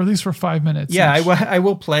like, or at least for 5 minutes. Yeah, I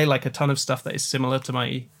will play like a ton of stuff that is similar to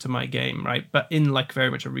my game, right? But in like very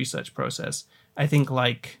much a research process. I think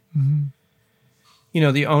like, you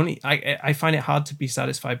know, I find it hard to be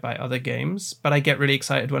satisfied by other games, but I get really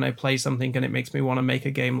excited when I play something and it makes me want to make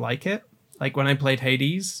a game like it. Like when I played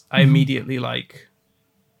Hades, I immediately like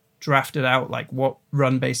drafted out like what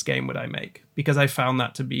run-based game would I make, because I found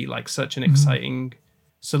that to be like such an exciting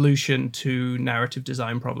solution to narrative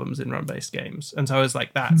design problems in run-based games. And so I was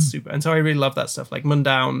like, that's super. And so I really love that stuff. Like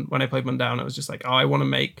Mundown, when I played Mundown, I was just like, oh, I want to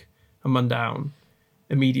make a Mundown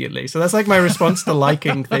immediately. So that's like my response to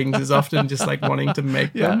liking things is often just like wanting to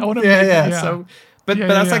make them. I want to make them. So, but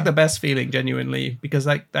that's like the best feeling genuinely, because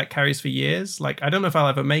like that carries for years. Like, I don't know if I'll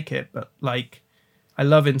ever make it, but like I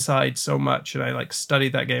love Inside so much. And I like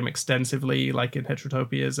studied that game extensively, like in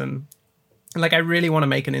Heterotopias, and like I really want to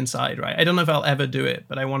make an Inside, right? I don't know if I'll ever do it,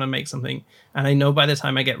 but I want to make something. And I know by the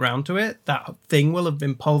time I get round to it, that thing will have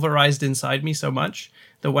been pulverized inside me so much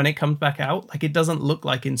that when it comes back out, like it doesn't look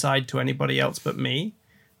like Inside to anybody else but me.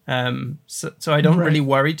 So I don't really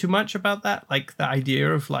worry too much about that, like the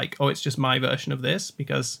idea of like, oh, it's just my version of this,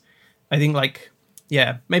 because I think like,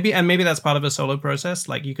 maybe that's part of a solo process.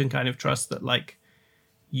 Like you can kind of trust that like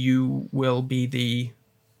you will be the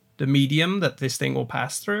medium that this thing will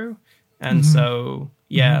pass through. And so,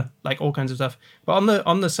 like all kinds of stuff. But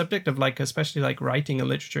on the subject of like, especially like writing and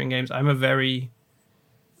literature in games, I'm a very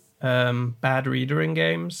bad reader in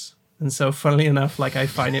games. And so funnily enough, like I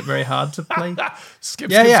find it very hard to play.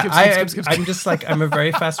 Skip. I'm just like, I'm a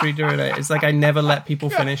very fast reader. And it's like, I never let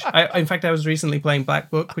people finish. In fact, I was recently playing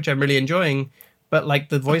Black Book, which I'm really enjoying. But like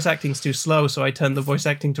the voice acting's too slow. So I turned the voice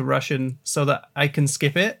acting to Russian so that I can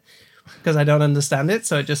skip it, because I don't understand it.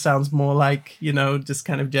 So it just sounds more like, you know, just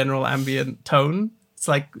kind of general ambient tone. It's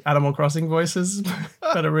like Animal Crossing voices,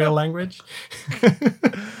 but a real language.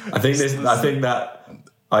 I think that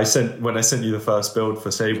when I sent you the first build for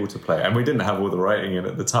Sable to play, and we didn't have all the writing in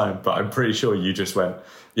at the time, but I'm pretty sure you just went,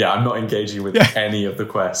 I'm not engaging with any of the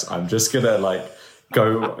quests. I'm just going to like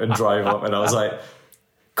go and drive up. And I was like,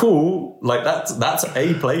 cool, like that's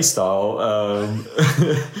a play style,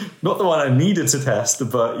 not the one I needed to test,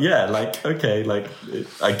 but like okay, like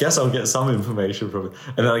I guess I'll get some information from it.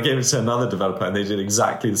 And then I gave it to another developer and they did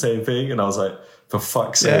exactly the same thing, and I was like, For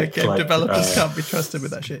fuck's Yeah, sake. game developers can't be trusted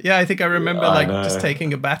with that shit. Yeah, I think I remember just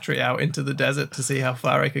taking a battery out into the desert to see how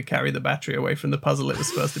far I could carry the battery away from the puzzle it was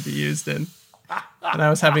supposed to be used in. And I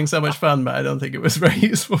was having so much fun, but I don't think it was very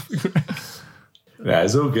useful for Greg. Yeah, it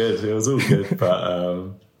was all good. It was all good,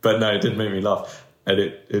 but no, it did make me laugh, and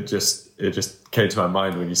it just came to my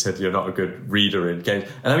mind when you said you're not a good reader in games.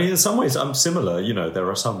 And I mean, in some ways, I'm similar. You know, there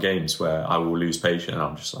are some games where I will lose patience, and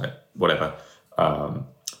I'm just like, whatever.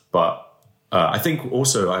 But I think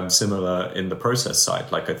also I'm similar in the process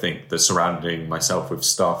side. Like, I think the surrounding myself with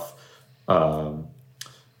stuff,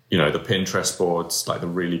 you know, the Pinterest boards, like the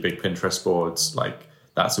really big Pinterest boards, like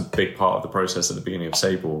that's a big part of the process at the beginning of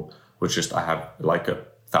Sable, was just I have like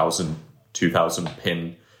 1,000, 2,000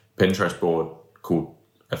 pin Pinterest board called,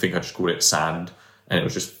 I think I just called it Sand. And it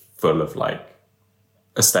was just full of like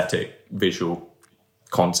aesthetic, visual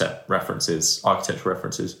concept references, architecture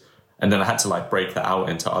references. And then I had to like break that out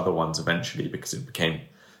into other ones eventually because it became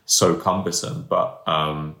so cumbersome. But,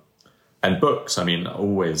 and books, I mean,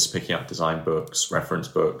 always picking up design books, reference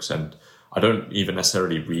books. And I don't even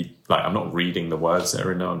necessarily read, like, I'm not reading the words that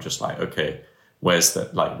are in there. I'm just like, okay, where's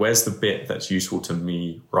the bit that's useful to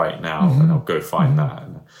me right now? Mm-hmm. And I'll go find that.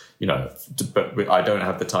 And, you know, but I don't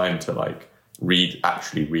have the time to like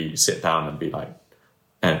actually read, sit down and be like,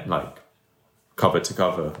 and like cover to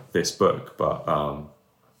cover this book. But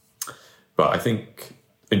I think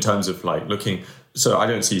in terms of like looking, so I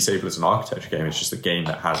don't see Sable as an architecture game. It's just a game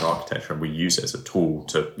that has architecture, and we use it as a tool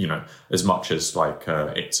to, you know, as much as like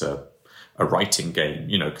it's a writing game,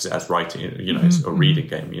 you know, because it has writing, you know, it's a reading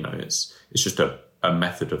game, you know, it's just a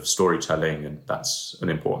method of storytelling, and that's an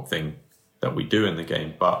important thing that we do in the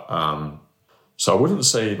game. But so I wouldn't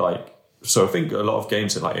say like, so I think a lot of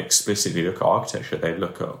games that like explicitly look at architecture, they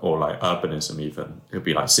look at, or like urbanism even, it would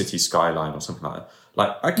be like city skyline or something like that.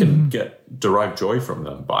 Like I can derive joy from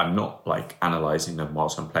them, but I'm not like analyzing them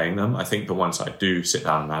whilst I'm playing them. I think the ones I do sit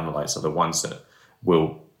down and analyze are the ones that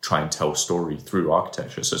will try and tell story through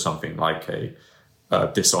architecture. So something like a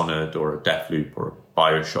Dishonored or a Deathloop or a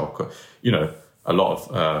Bioshock, or, you know, a lot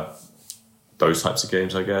of those types of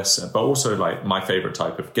games, I guess. But also like my favorite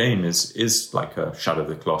type of game is like a Shadow of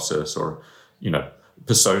the Colossus, or, you know,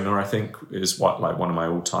 Persona, I think is one of my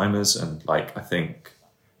all-timers. And like, I think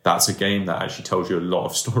that's a game that actually tells you a lot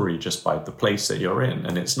of story just by the place that you're in.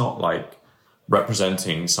 And it's not like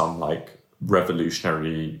representing some like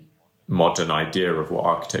revolutionary modern idea of what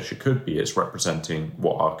architecture could be. It's representing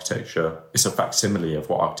what architecture, it's a facsimile of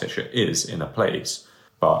what architecture is in a place,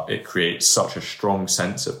 but it creates such a strong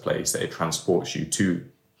sense of place that it transports you to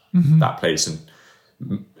that place.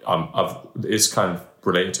 And it's kind of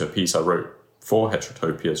related to a piece I wrote for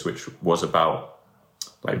Heterotopias, which was about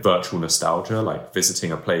like virtual nostalgia, like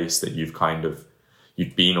visiting a place that you've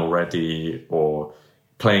been already, or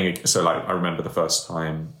playing. So like, I remember the first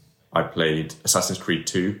time I played Assassin's Creed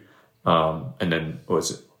 2, and then, or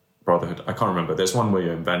was it Brotherhood? I can't remember. There's one where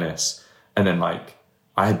you're in Venice, and then like,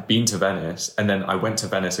 I had been to Venice, and then I went to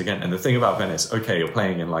Venice again. And the thing about Venice, okay, you're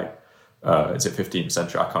playing in like, is it 15th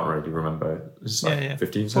century? I can't really remember. It's like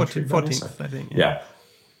 15th century. 14th, I think. Yeah,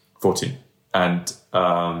 14. And,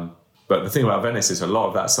 but the thing about Venice is a lot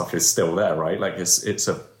of that stuff is still there, right? Like it's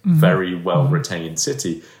a very well retained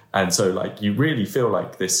city. And so like, you really feel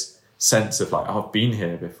like this sense of like, oh, I've been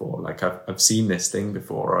here before. Like I've seen this thing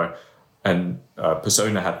before. And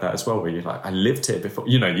Persona had that as well, where you're like, I lived here before.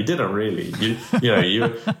 You know, you didn't really,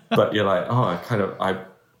 but you're like, oh,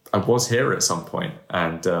 I was here at some point.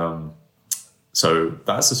 And so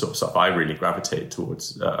that's the sort of stuff I really gravitate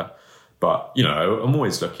towards. But, you know, I'm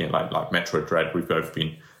always looking at like Metroid Dread. We've both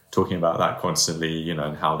been talking about that constantly, you know,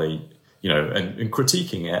 and how they, you know, and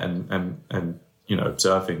critiquing it and, you know,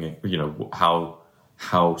 observing it, you know,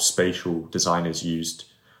 how spatial design is used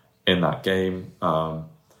in that game.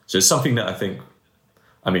 So it's something that I think,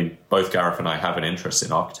 I mean, both Gareth and I have an interest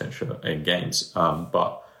in architecture in games,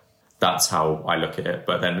 but that's how I look at it.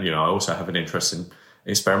 But then, you know, I also have an interest in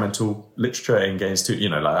experimental literature in games too, you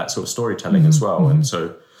know, like that sort of storytelling as well. And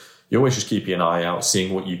so you're always just keeping an eye out,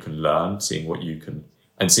 seeing what you can learn, seeing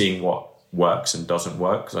what works and doesn't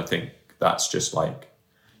work. Because I think that's just like,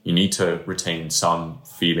 you need to retain some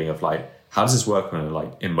feeling of like, how does this work on a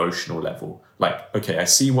like emotional level? Like, okay, I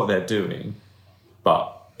see what they're doing,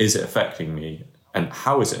 but is it affecting me? And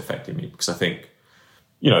how is it affecting me? Because I think,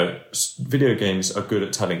 you know, video games are good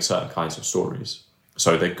at telling certain kinds of stories.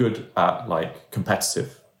 So they're good at like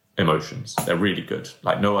competitive emotions. They're really good.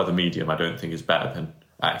 Like no other medium, I don't think, is better than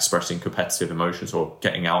at expressing competitive emotions or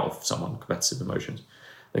getting out of someone competitive emotions.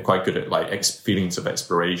 They're quite good at like feelings of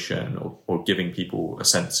exploration or giving people a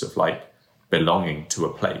sense of like belonging to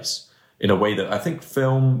a place in a way that I think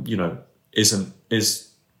film, you know,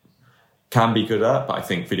 can be good at, but I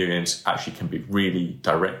think video games actually can be really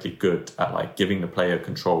directly good at like giving the player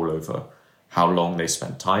control over how long they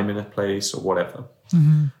spend time in a place or whatever.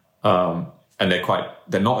 And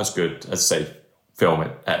they're not as good as, say, film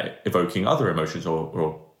at evoking other emotions,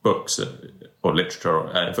 or books or literature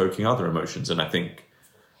at evoking other emotions. And I think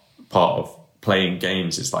part of playing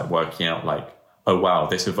games is like working out like, oh wow,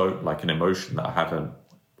 this evoked like an emotion that I haven't,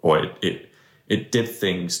 or it did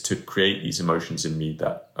things to create these emotions in me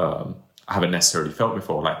that I haven't necessarily felt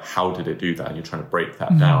before. Like, how did it do that? And you're trying to break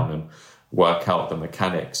that down and work out the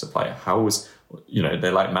mechanics of like,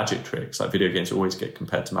 they're like magic tricks. Like video games always get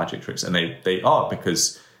compared to magic tricks, and they are,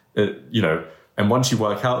 because and once you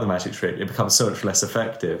work out the magic trick, it becomes so much less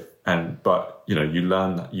effective. But you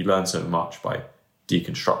learn so much by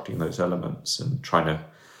deconstructing those elements and trying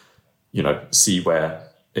to see where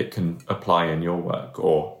it can apply in your work,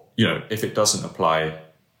 or if it doesn't apply,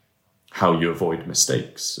 how you avoid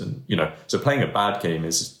mistakes. And so playing a bad game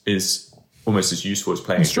is almost as useful as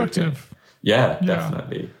playing constructive. A good game. Yeah,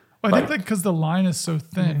 definitely. Well, I think because the line is so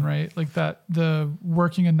thin, right? Like that, the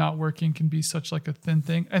working and not working can be such like a thin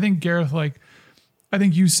thing. I think Gareth, I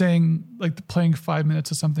think you saying like playing 5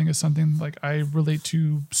 minutes of something is something like I relate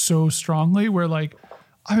to so strongly, where like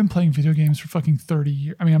I've been playing video games for fucking 30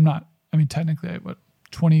 years. Technically,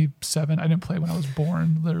 27. I didn't play when I was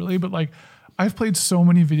born, literally, but like I've played so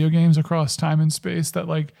many video games across time and space that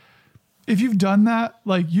like, if you've done that,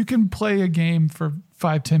 like you can play a game for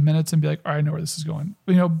 5-10 minutes and be like, all right, I know where this is going.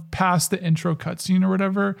 Past the intro cutscene or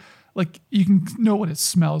whatever, like you can know what it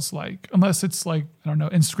smells like, unless it's like, I don't know,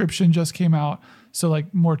 Inscription just came out. So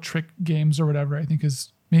like more trick games or whatever, I think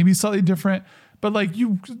is maybe slightly different, but like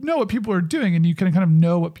you know what people are doing and you can kind of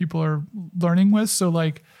know what people are learning with. So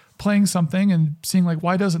like playing something and seeing like,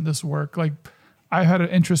 why doesn't this work? Like I had an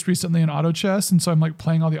interest recently in auto chess. And so I'm like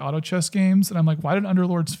playing all the auto chess games and I'm like, why did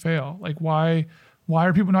Underlords fail? Like why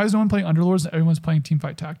are people, why is no one playing Underlords and everyone's playing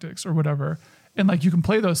Teamfight Tactics or whatever? And like, you can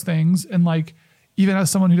play those things. And like, even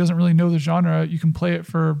as someone who doesn't really know the genre, you can play it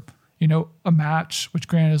for, a match, which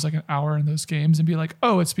granted is like an hour in those games, and be like,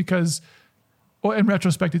 oh, it's because, well, in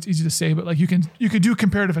retrospect, it's easy to say, but like you could do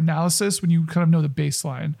comparative analysis when you kind of know the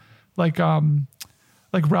baseline. Like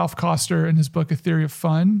Ralph Koster in his book, A Theory of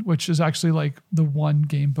Fun, which is actually like the one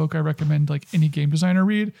game book I recommend like any game designer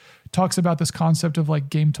read, talks about this concept of like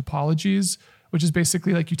game topologies, which is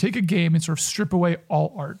basically like you take a game and sort of strip away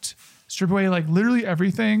all art, strip away like literally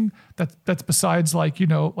everything that's besides like,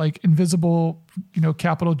 like invisible,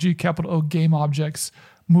 capital G, capital O game objects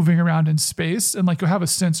moving around in space. And like you'll have a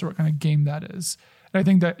sense of what kind of game that is. And I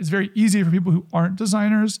think that it's very easy for people who aren't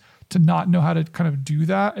designers to not know how to kind of do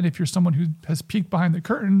that. And if you're someone who has peeked behind the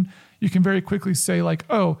curtain, you can very quickly say like,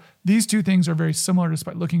 oh, these two things are very similar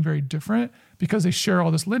despite looking very different because they share all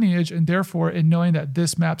this lineage. And therefore, in knowing that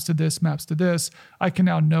this maps to this, I can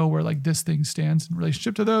now know where like this thing stands in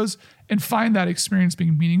relationship to those and find that experience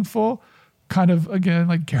being meaningful. Kind of, again,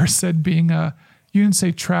 like Gareth said, being you didn't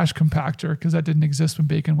say trash compactor because that didn't exist when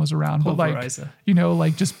Bacon was around, but like,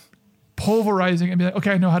 like just pulverizing and be like,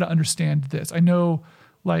 okay, I know how to understand this. I know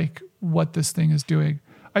like what this thing is doing.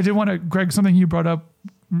 I did want to, Greg, something you brought up,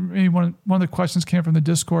 maybe one of the questions came from the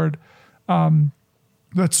Discord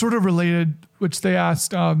that's sort of related, which they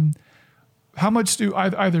asked, how much do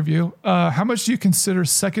either of you, how much do you consider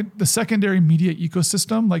the secondary media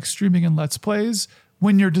ecosystem, like streaming and Let's Plays,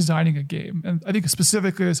 when you're designing a game? And I think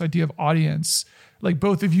specifically this idea of audience, like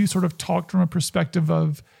both of you sort of talked from a perspective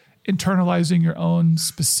of internalizing your own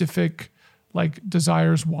specific like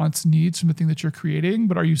desires, wants, needs from the thing that you're creating,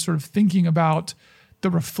 but are you sort of thinking about the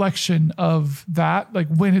reflection of that, like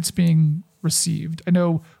when it's being received? I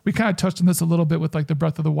know we kind of touched on this a little bit with like the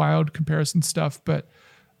Breath of the Wild comparison stuff, but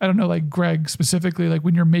I don't know, like Greg specifically, like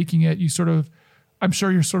when you're making it, I'm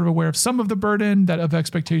sure you're sort of aware of some of the burden of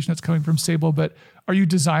expectation that's coming from Sable, but are you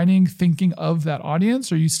designing thinking of that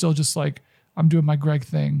audience? Or are you still just like, I'm doing my Greg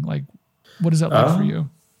thing? Like, what is that like for you?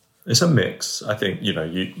 It's a mix. I think,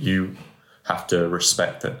 you have to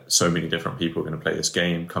respect that so many different people are going to play this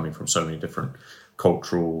game coming from so many different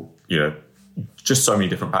cultural, just so many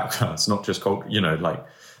different backgrounds, not just culture, like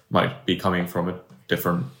might be coming from a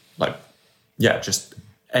different, like, just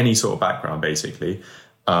any sort of background basically.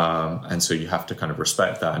 And so you have to kind of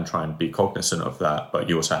respect that and try and be cognizant of that, but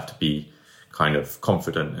you also have to be kind of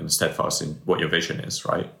confident and steadfast in what your vision is,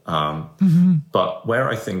 right? But where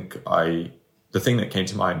I think the thing that came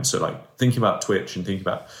to mind, so like thinking about Twitch and thinking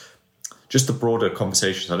about just the broader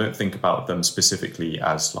conversations, I don't think about them specifically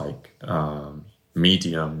as like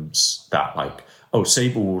mediums that like, oh,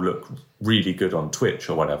 Sable will look really good on Twitch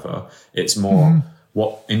or whatever. It's more,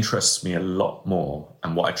 what interests me a lot more,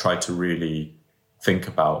 and what I try to really think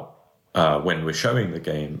about when we're showing the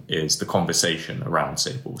game, is the conversation around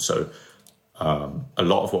Sable. So a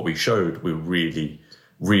lot of what we showed, we were really,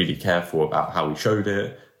 really careful about how we showed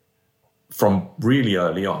it from really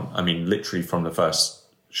early on. I mean, literally from the first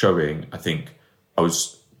showing, I think I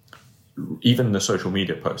was, even the social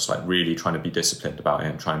media posts, like really trying to be disciplined about it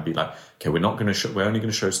and try and be like, okay, we're only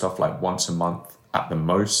going to show stuff like once a month at the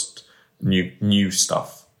most, new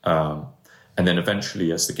stuff. And then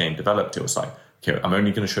eventually, as the game developed, it was like, okay, I'm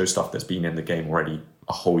only going to show stuff that's been in the game already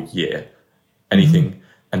a whole year, anything.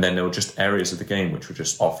 And then there were just areas of the game which were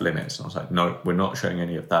just off limits. And I was like, no, we're not showing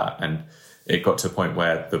any of that. And it got to a point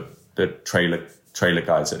where the trailer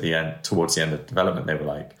guys at the end, towards the end of development, they were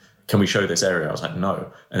like, can we show this area? I was like,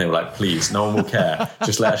 no. And they were like, please, no one will care.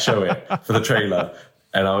 Just let us show it for the trailer.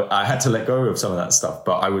 And I had to let go of some of that stuff.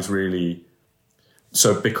 But I was really...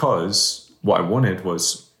 So because what I wanted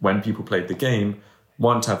was, when people played the game,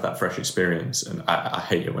 one, to have that fresh experience. And I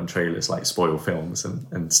hate it when trailers like spoil films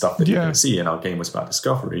and stuff that you're going to see. And our game was about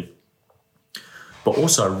discovery. But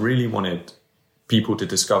also I really wanted people to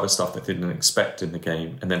discover stuff that they didn't expect in the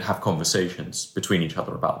game, and then have conversations between each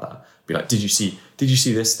other about that. Be like, did you see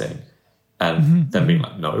this thing? And then being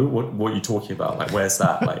like, no, what are you talking about? Like, where's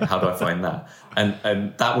that? Like, how do I find that?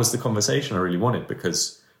 And that was the conversation I really wanted,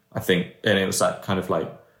 because I think, and it was that kind of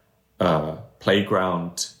like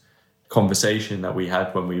playground conversation that we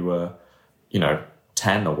had when we were,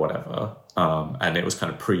 10 or whatever. And it was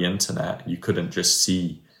kind of pre-internet. You couldn't just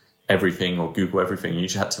see everything or Google everything. You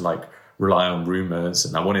just had to like rely on rumors.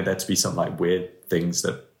 And I wanted there to be some like weird things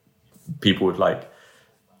that people would like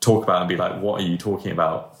talk about and be like, what are you talking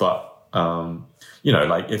about? But,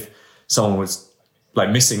 like if someone was like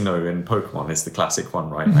Missing No in Pokemon is the classic one,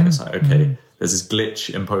 right? Like it's like, okay, there's this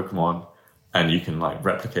glitch in Pokemon and you can like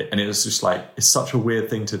replicate. And it was just like, it's such a weird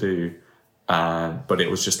thing to do. But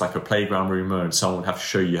it was just like a playground rumor, and someone would have to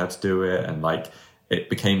show you how to do it. And like, it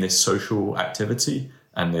became this social activity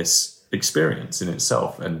and this experience in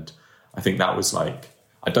itself. And I think that was like,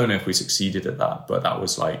 I don't know if we succeeded at that, but that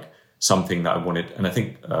was like something that I wanted. And I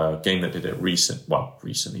think a game that did it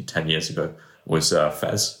recently, 10 years ago, was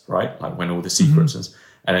Fez, right? Like when all the secrets,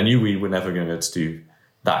 and I knew we were never going to be able to do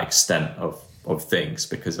that extent of things,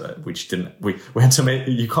 because we had to make,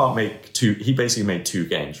 you can't make two, he basically made two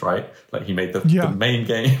games, right? Like he made the main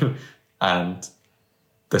game and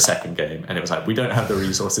the second game. And it was like, we don't have the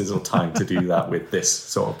resources or time to do that with this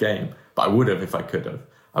sort of game. But I would have if I could have.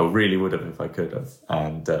 I really would have if I could have.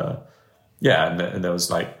 And and there was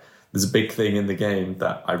like, there's a big thing in the game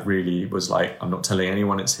that I really was like, I'm not telling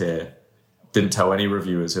anyone it's here. Didn't tell any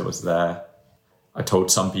reviewers it was there. I told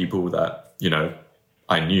some people that,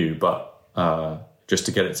 I knew, but just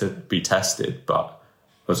to get it to be tested. But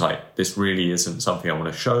I was like, this really isn't something I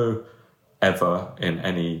want to show ever in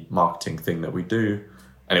any marketing thing that we do.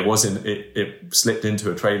 And it wasn't, it slipped into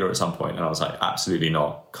a trailer at some point, and I was like, absolutely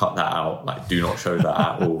not, cut that out. Like, do not show that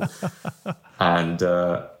at all. And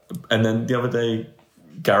then the other day,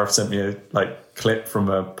 Gareth sent me a clip from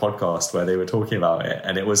a podcast where they were talking about it.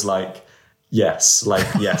 And it was like, yes,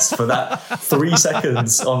 for that 3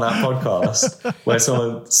 seconds on that podcast where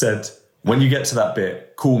someone said, when you get to that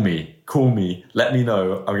bit, call me, let me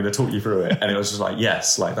know. I'm going to talk you through it. And it was just like,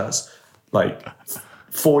 yes, like that's like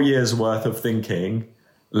 4 years worth of thinking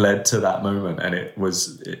led to that moment. And it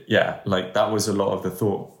was, that was a lot of the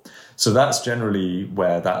thought. So that's generally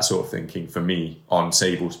where that sort of thinking for me on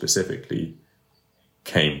Sable specifically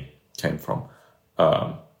came from.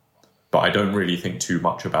 But I don't really think too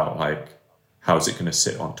much about like, how's it going to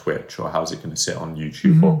sit on Twitch or how's it going to sit on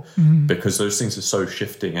YouTube? Because those things are so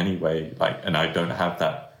shifting anyway. Like, and I don't have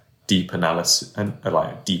that deep analysis and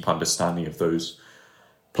like deep understanding of those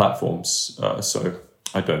platforms. So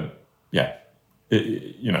I don't,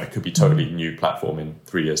 it could be totally new platform in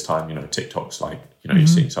 3 years' time. TikTok's like, you're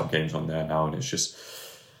seeing some games on there now, and it's just,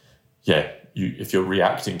 if you're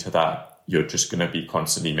reacting to that, you're just going to be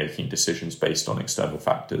constantly making decisions based on external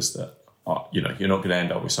factors that are, you're not going to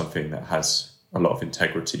end up with something that has a lot of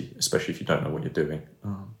integrity, especially if you don't know what you're doing.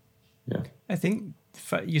 I think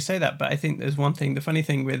you say that, but I think there's one thing. The funny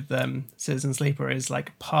thing with Citizen Sleeper is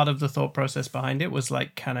like part of the thought process behind it was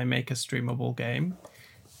like, can I make a streamable game?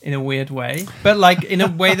 In a weird way, but like in a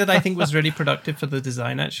way that I think was really productive for the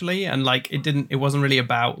design actually. And like it wasn't really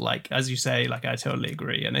about like, as you say, like I totally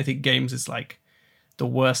agree. And I think games is like the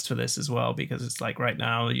worst for this as well, because it's like right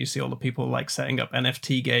now you see all the people like setting up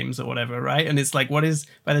NFT games or whatever, right? And it's like, what is,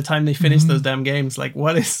 by the time they finish those damn games, like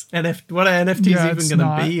what are NFTs even going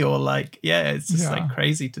to be? Or like, it's just like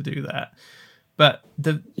crazy to do that. But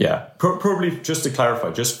probably just to clarify,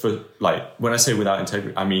 just for like when I say without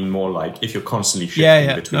integrity, I mean more like if you're constantly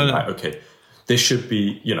shifting between like, okay, this should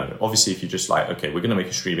be, you know, obviously if you're just like, okay, we're going to make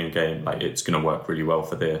a streaming game, like it's going to work really well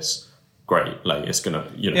for this, great, like it's going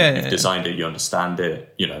to, you know, you've designed it, you understand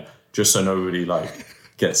it, you know, just so nobody like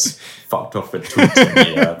gets fucked off with tweets at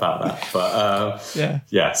me about that. But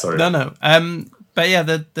sorry. No. But yeah,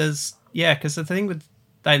 there's because the thing with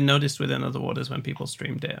I noticed within Other Waters when people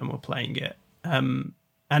streamed it and were playing it, and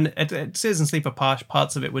at Citizen Sleeper,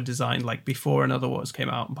 parts of it were designed like before Another Waters came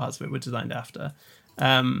out, and parts of it were designed after.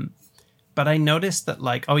 But I noticed that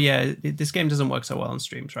like, this game doesn't work so well on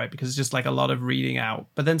streams, right? Because it's just like a lot of reading out.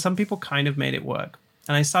 But then some people kind of made it work.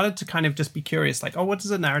 And I started to kind of just be curious, like, what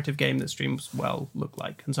does a narrative game that streams well look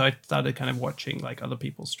like? And so I started kind of watching like other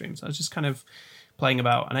people's streams. I was just kind of playing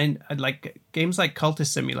about, and I like games like Cultist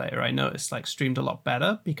Simulator. I noticed like streamed a lot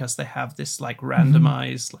better because they have this like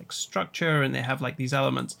randomized like structure, and they have like these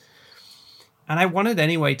elements. And I wanted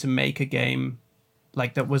anyway to make a game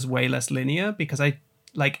like that was way less linear, because I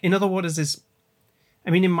like In Other Waters is, I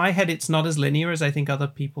mean, in my head it's not as linear as I think other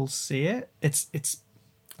people see it. It's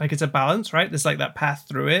like it's a balance, right? There's like that path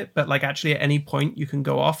through it, but like actually at any point you can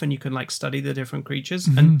go off and you can like study the different creatures.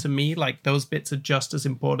 And to me, like those bits are just as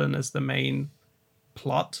important as the main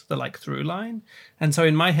plot, the like through line. And so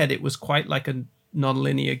in my head it was quite like a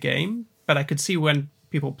non-linear game, but I could see when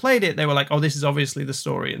people played it, they were like, oh, this is obviously the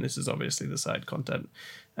story and this is obviously the side content,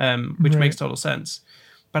 which makes total sense.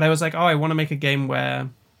 But I was like, oh, I want to make a game where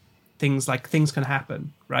things can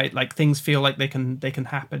happen, right? Like things feel like they can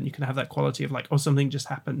happen. You can have that quality of like, oh, something just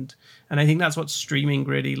happened. And I think that's what streaming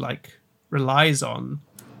really like relies on,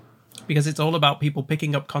 because it's all about people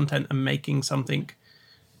picking up content and making something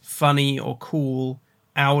funny or cool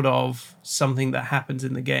out of something that happens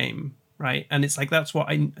in the game, right? And it's like that's what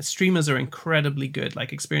streamers are incredibly good,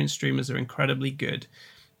 like experienced streamers are incredibly good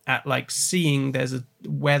at like seeing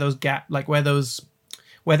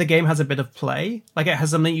where the game has a bit of play, like it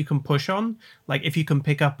has something you can push on. Like if you can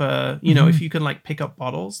pick up if you can like pick up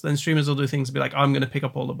bottles, then streamers will do things to be like, oh, I'm going to pick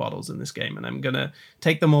up all the bottles in this game and I'm going to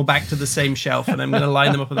take them all back to the same shelf and I'm going to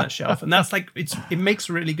line them up on that shelf. And that's like, it makes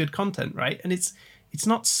really good content, right? And it's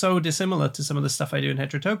not so dissimilar to some of the stuff I do in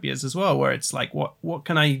Heterotopias as well, where it's like, what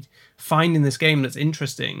can I find in this game that's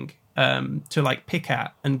interesting to like pick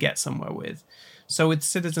at and get somewhere with? So with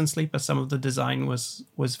Citizen Sleeper, some of the design was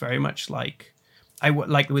very much like,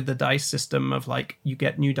 like with the dice system of like, you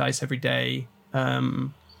get new dice every day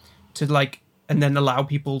to like, and then allow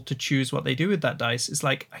people to choose what they do with that dice. It's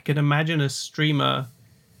like, I could imagine a streamer.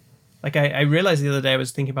 Like I realized the other day I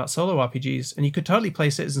was thinking about solo RPGs, and you could totally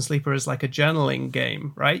play Citizen Sleeper as like a journaling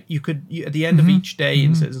game, right? You could at the end of each day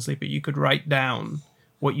in Citizen Sleeper, you could write down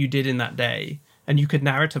what you did in that day, and you could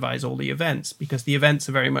narrativize all the events, because the events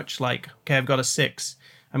are very much like, okay, I've got a 6.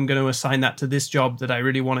 I'm going to assign that to this job that I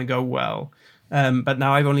really want to go well. But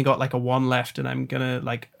now I've only got like a 1 left, and I'm gonna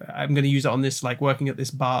use it on this, like working at this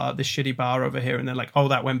shitty bar over here, and then like, oh,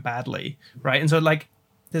 that went badly, right? And so like,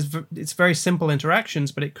 it's very simple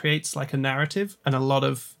interactions, but it creates like a narrative and a lot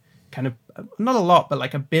of kind of, not a lot, but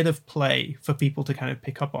like a bit of play for people to kind of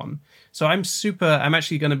pick up on. So I'm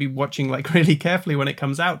actually going to be watching like really carefully when it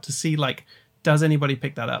comes out to see like, does anybody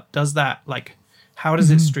pick that up? Does that like, how does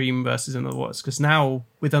it stream versus Another Waters? Because now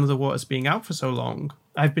with Another Waters being out for so long,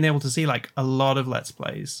 I've been able to see like a lot of Let's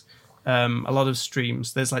Plays, a lot of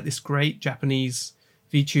streams. There's like this great Japanese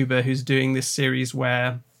VTuber who's doing this series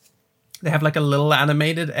where they have like a little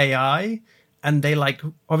animated AI, and they like,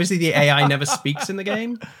 obviously the AI never speaks in the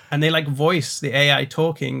game, and they like voice the AI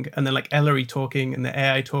talking, and then like Ellery talking and the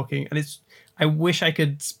AI talking. And I wish I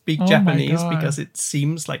could speak Japanese because it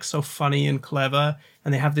seems like so funny and clever.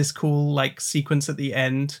 And they have this cool like sequence at the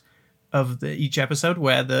end of each episode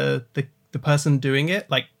where the person doing it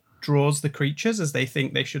like draws the creatures as they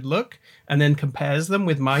think they should look, and then compares them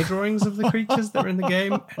with my drawings of the creatures that are in the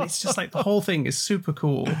game. And it's just like, the whole thing is super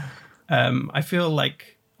cool. I feel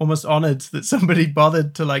like almost honored that somebody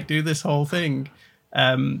bothered to like do this whole thing,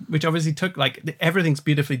 which obviously took like, everything's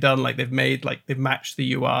beautifully done. Like they've matched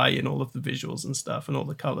the UI and all of the visuals and stuff and all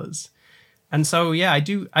the colors. And so, yeah, I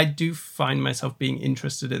do find myself being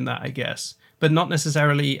interested in that, I guess, but not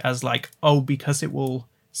necessarily as like, oh, because it will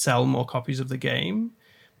sell more copies of the game,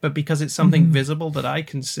 but because it's something visible that I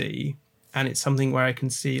can see. And it's something where I can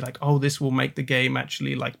see like, oh, this will make the game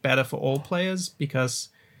actually like better for all players, because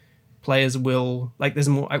players will like, there's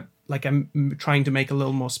more, I'm trying to make a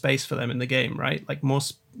little more space for them in the game, right? Like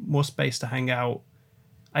more space to hang out.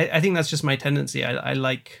 I think that's just my tendency. I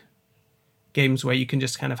like games where you can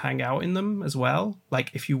just kind of hang out in them as well.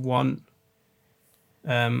 Like if you want,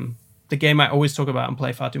 the game I always talk about and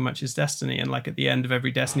play far too much is Destiny. And like at the end of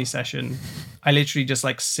every Destiny session, I literally just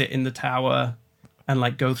like sit in the tower and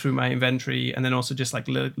like go through my inventory, and then also just like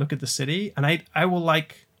look at the city. And I will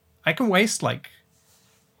like, I can waste like,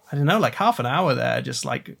 I don't know, like half an hour there, just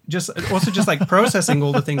like processing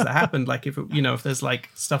all the things that happened. Like if there's like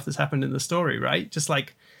stuff that's happened in the story, right? Just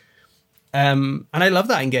like, and I love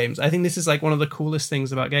that in games. I think this is like one of the coolest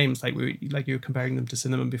things about games. Like you were comparing them to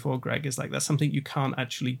cinema before, Greg, is like, that's something you can't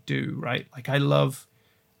actually do, right? Like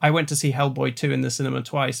I went to see Hellboy 2 in the cinema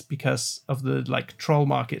twice because of the like troll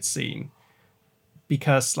market scene.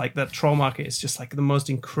 Because like that troll market is just like the most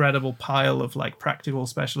incredible pile of like practical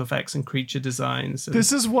special effects and creature designs. And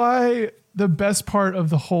this is why the best part of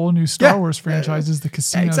the whole new Star Wars franchise is the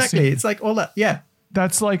casino exactly. scene. It's like all that. Yeah.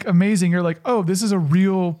 That's like amazing. You're like, oh, this is a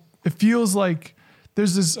real, it feels like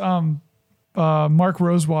there's this Mark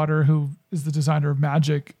Rosewater, who is the designer of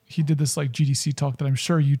Magic. He did this like GDC talk that I'm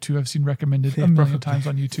sure you two have seen recommended a million times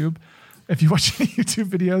on YouTube, if you watch any YouTube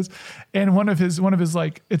videos. And one of his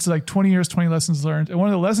like, it's like 20 years, 20 lessons learned. And one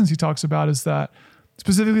of the lessons he talks about is that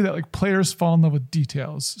specifically that like players fall in love with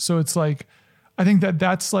details. So it's like, I think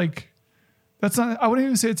that's like, that's not, I wouldn't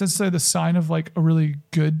even say it's necessarily the sign of like a really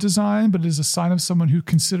good design, but it is a sign of someone who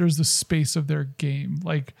considers the space of their game.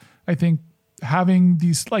 Like, I think having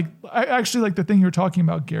these, like, I actually like the thing you were talking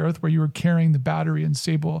about, Gareth, where you were carrying the battery and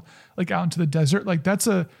Sable like out into the desert. Like that's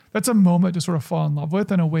a moment to sort of fall in love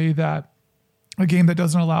with, in a way that a game that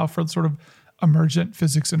doesn't allow for sort of emergent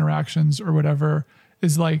physics interactions or whatever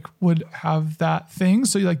is like, would have that thing.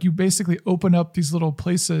 So like you basically open up these little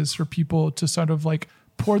places for people to sort of like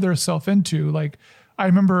pour their self into. Like I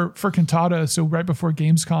remember for Cantata, so right before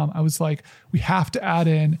Gamescom, I was like, we have to add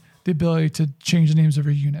in the ability to change the names of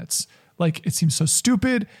your units. Like it seems so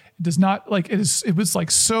stupid. It does not, like, it was like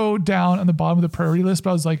so down on the bottom of the priority list,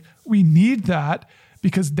 but I was like, we need that,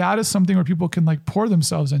 because that is something where people can like pour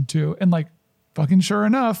themselves into. And like, fucking sure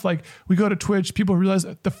enough, like we go to Twitch, people realize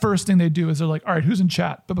that the first thing they do is they're like, all right, who's in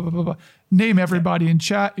chat? Blah, blah, blah, blah. Name everybody in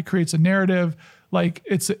chat. It creates a narrative. Like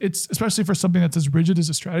it's especially for something that's as rigid as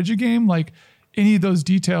a strategy game, like any of those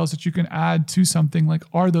details that you can add to something, like,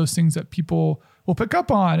 are those things that people will pick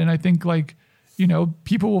up on. And I think like,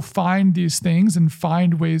 people will find these things and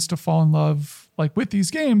find ways to fall in love like with these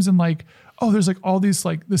games, and like, oh, there's like all these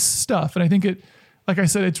like this stuff. And I think it, like I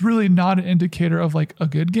said, it's really not an indicator of like a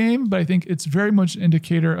good game, but I think it's very much an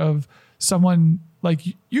indicator of someone like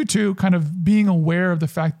you two kind of being aware of the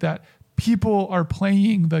fact that people are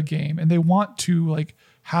playing the game and they want to like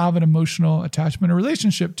have an emotional attachment or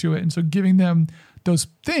relationship to it. And so giving them those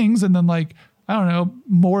things, and then like, I don't know,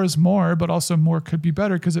 more is more, but also more could be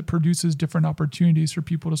better because it produces different opportunities for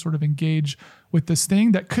people to sort of engage with this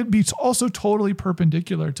thing that could be also totally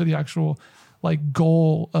perpendicular to the actual like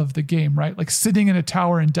goal of the game, right? Like sitting in a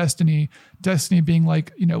tower in Destiny being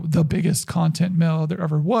like, the biggest content mill there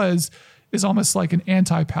ever was, is almost like an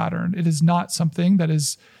anti-pattern. It is not something that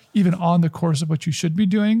is even on the course of what you should be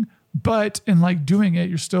doing, but in like doing it,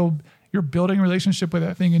 you're building a relationship with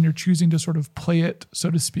that thing, and you're choosing to sort of play it,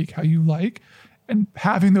 so to speak, how you like. And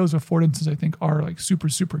having those affordances, I think, are like super,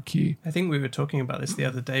 super key. I think we were talking about this the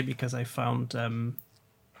other day because I found,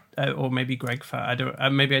 or maybe Greg found,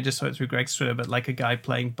 maybe I just saw it through Greg's Twitter, but like a guy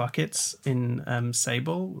playing buckets in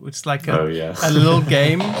Sable. It's like a little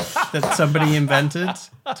game that somebody invented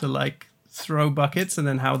to like throw buckets, and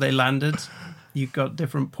then how they landed, you got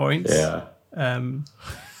different points. Yeah.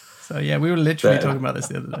 So yeah, we were literally talking about this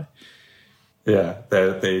the other day. Yeah,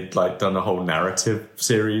 they'd like done a whole narrative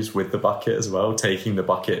series with the bucket as well, taking the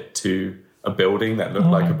bucket to a building that looked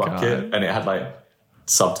like a bucket, and it had like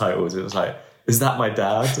subtitles. It was like, "Is that my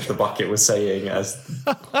dad?" The bucket was saying, as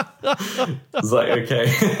it's like, okay,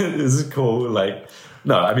 this is cool. Like,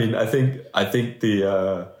 no, I mean, I think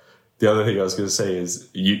the other thing I was going to say is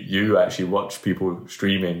you actually watch people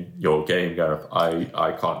streaming your game, Gareth.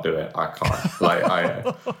 I can't do it. I can't.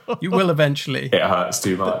 Like you will eventually. It hurts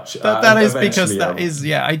too much. That is because that is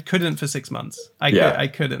I couldn't for 6 months. I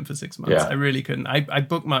couldn't for 6 months. Yeah. I really couldn't. I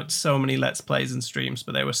bookmarked so many Let's Plays and streams,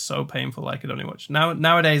 but they were so painful I could only watch.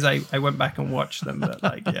 Nowadays I went back and watched them, but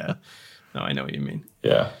like no, I know what you mean.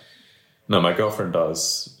 Yeah. No, my girlfriend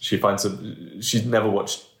does. She finds she's never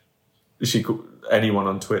watched anyone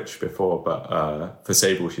on Twitch before, but for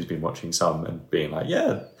Sable she's been watching some and being like,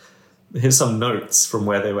 yeah, here's some notes from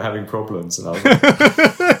where they were having problems, and I was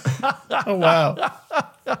like, oh wow.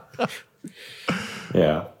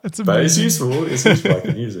 Yeah, it's amazing. But it's useful. I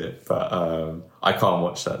can use it, but I can't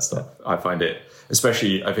watch that stuff. I find it,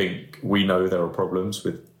 especially, I think we know there are problems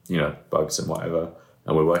with bugs and whatever,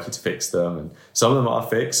 and we're working to fix them, and some of them are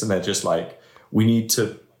fixed, and they're just like, we need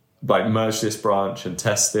to like merge this branch and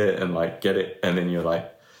test it and like get it, and then you're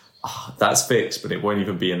like, that's fixed, but it won't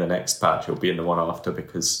even be in the next patch. It'll be in the one after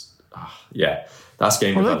because that's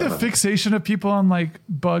game or development. like the fixation of people on like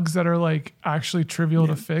bugs that are like actually trivial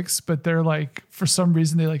to fix, but they're like for some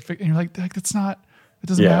reason they like and you're like that's not. It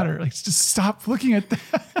doesn't matter. Like, just stop looking at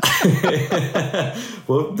that.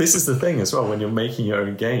 Well, this is the thing as well. When you're making your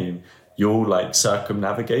own game, you'll like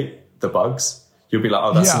circumnavigate the bugs. You'll be like,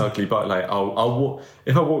 oh, that's an ugly bug. Like, I'll walk.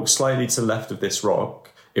 If I walk slightly to the left of this rock,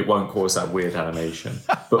 it won't cause that weird animation.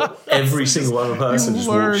 But every single other person just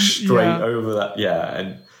walks straight over that. Yeah,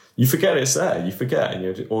 and you forget it's there. You forget, and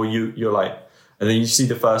you're like, and then you see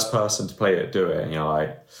the first person to play it do it, and you're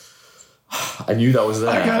like, I knew that was there.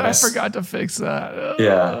 I forgot to fix that.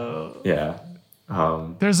 Yeah.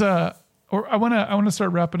 There's I want to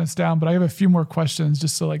start wrapping us down, but I have a few more questions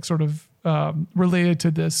just to like sort of related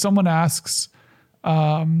to this. Someone asks,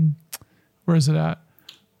 where is it at?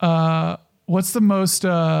 What's the most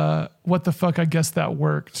what the fuck I guess that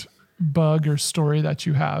worked bug or story that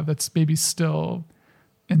you have that's maybe still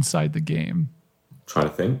inside the game? Trying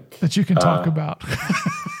to think that you can talk about.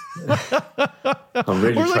 I'm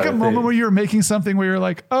really or like a moment where you were making something where you're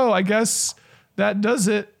like, oh, I guess that does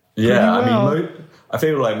it. Yeah, well. I mean, I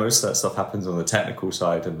feel like most of that stuff happens on the technical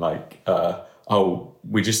side, and like,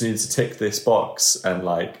 we just need to tick this box, and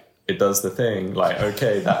like it does the thing. Like,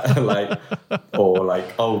 okay, that like, or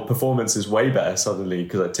like, performance is way better suddenly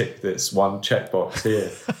because I ticked this one checkbox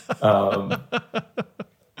here.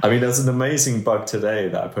 I mean, there's an amazing bug today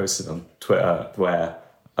that I posted on Twitter where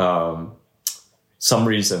some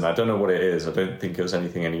reason, I don't know what it is, I don't think it was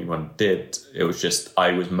anything anyone did. It was just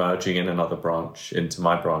I was merging in another branch into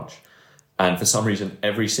my branch. And for some reason,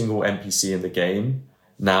 every single NPC in the game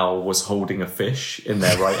now was holding a fish in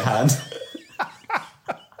their right hand.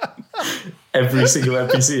 Every single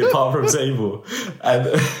NPC apart from Sable. And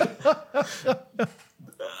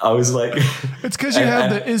I was like... It's because you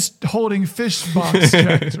have the is holding fish box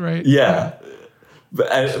checked, right? Yeah.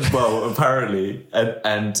 Well, apparently.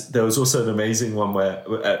 And there was also an amazing one where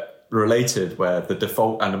related where the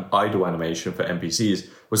default idle animation for NPCs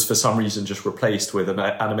was for some reason just replaced with an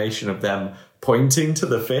animation of them pointing to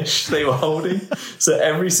the fish they were holding. So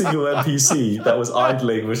every single NPC that was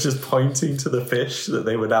idling was just pointing to the fish that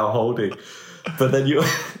they were now holding. But then you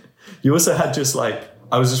also had just like,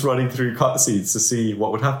 I was just running through cutscenes to see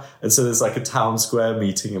what would happen. And so there's like a town square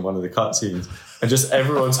meeting in one of the cutscenes, and just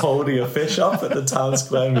everyone's holding a fish up at the town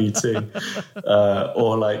square meeting.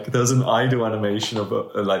 Or like there's an idle animation of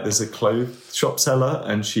like there's a clothes shop seller,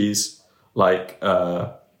 and she's like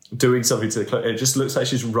doing something to the clothes. It just looks like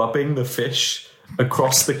she's rubbing the fish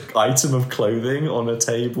across the item of clothing on a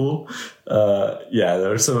table.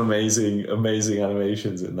 There are some amazing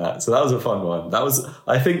animations in that. So that was a fun one. That was,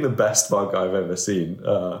 I think, the best bug I've ever seen.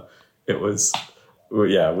 It was,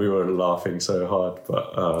 we were laughing so hard.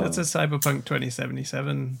 But that's a Cyberpunk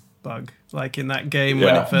 2077 bug. Like in that game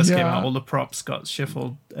when it first came out, all the props got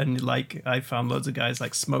shuffled, and like I found loads of guys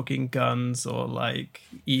like smoking guns or like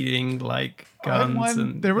eating like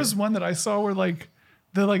guns. There was one that I saw where like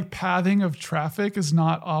the like pathing of traffic is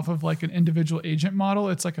not off of like an individual agent model.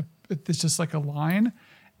 It's just like a line,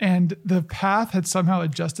 and the path had somehow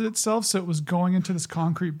adjusted itself. So it was going into this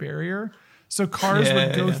concrete barrier. So cars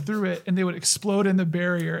would go through it and they would explode in the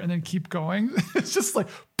barrier and then keep going. It's just like,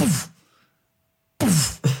 poof,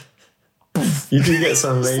 poof, poof. You do get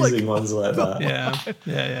some amazing ones like that.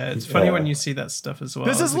 Yeah. It's funny when you see that stuff as well.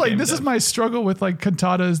 This is my struggle with like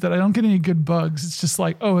Cantata is that I don't get any good bugs. It's just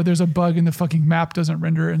like, oh, there's a bug and the fucking map doesn't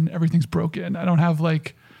render and everything's broken. I don't have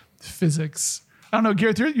like physics. I don't know,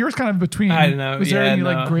 Gareth, yours kind of between. I don't know. Was there any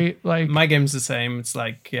like great like? My game's the same. It's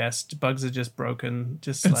like bugs are just broken.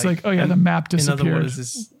 Just it's like oh yeah, the map disappeared. In other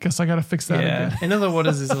words, guess I gotta fix that again. In other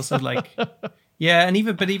words, is also like and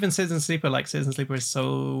even Citizen Sleeper, like Citizen Sleeper is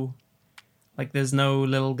so like there's no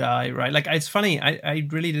little guy, right? Like it's funny. I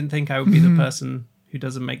really didn't think I would be the person who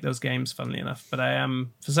doesn't make those games, funnily enough, but I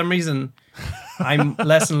am for some reason. I'm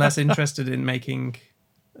less and less interested in making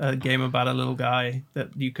a game about a little guy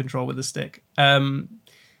that you control with a stick. And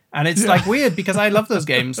it's like weird because I love those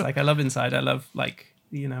games. Like I love Inside. I love like,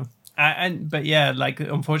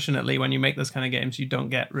 unfortunately when you make those kind of games, you don't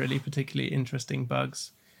get really particularly interesting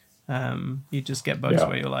bugs. You just get bugs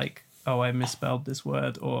where you're like, oh, I misspelled this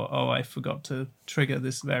word, or oh, I forgot to trigger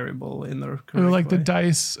this variable in the correct or like way. the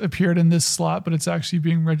dice appeared in this slot, but it's actually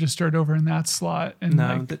being registered over in that slot. And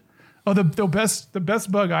the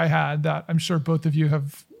best bug I had that I'm sure both of you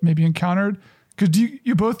have maybe encountered, because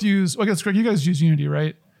you both use, I guess, Greg, you guys use Unity,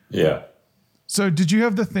 right? Yeah. So did you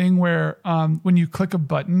have the thing where when you click a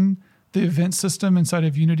button, the event system inside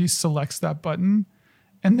of Unity selects that button,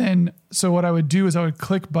 And then, so what I would do is I would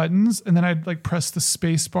click buttons and then I'd like press the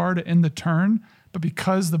space bar to end the turn. But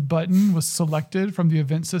because the button was selected from the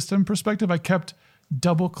event system perspective, I kept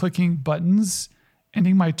double clicking buttons,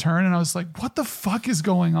 ending my turn. And I was like, what the fuck is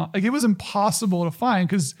going on? Like, it was impossible to find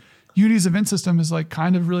because Unity's event system is like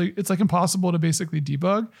kind of really, it's like impossible to basically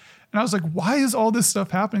debug. And I was like, why is all this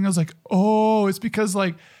stuff happening? I was like, oh, it's because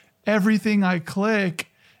like everything I click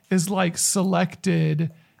is like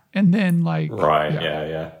selected and then like. Right,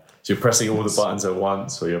 yeah. So you're pressing all the buttons at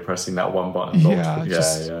once or you're pressing that one button.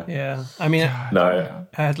 Yeah. I mean, I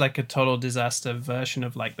had like a total disaster version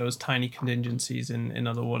of like those tiny contingencies in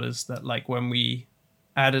Other Waters that like when we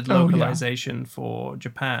added localization for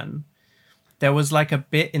Japan, there was like a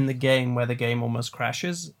bit in the game where the game almost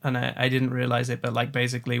crashes, and I didn't realize it, but like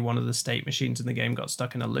basically one of the state machines in the game got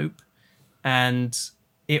stuck in a loop, and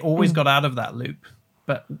it always got out of that loop.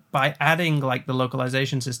 But by adding like the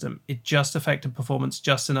localization system, it just affected performance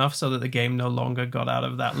just enough so that the game no longer got out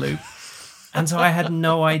of that loop. And so I had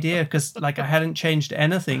no idea because like I hadn't changed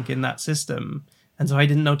anything in that system. And so I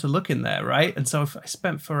didn't know to look in there, right? And so I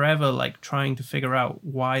spent forever like trying to figure out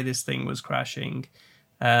why this thing was crashing.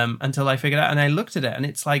 Until I figured out, and I looked at it, and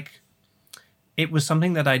it's like it was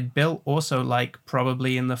something that I'd built also like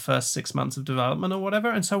probably in the first 6 months of development or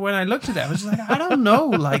whatever. And so when I looked at it, I was like, I don't know,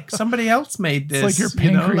 like somebody else made this. It's like your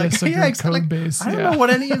pancreas, like, code base. I don't know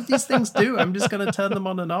what any of these things do. I'm just going to turn them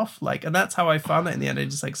on and off, like, and that's how I found it in the end. I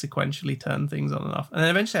just like sequentially turn things on and off, and then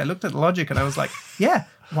eventually I looked at the logic, and I was like, yeah.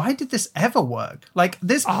 Why did this ever work? Like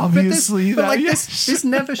this, obviously,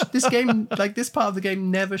 this game, like this part of the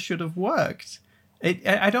game, never should have worked.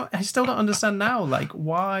 I still don't understand now, like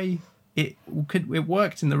why it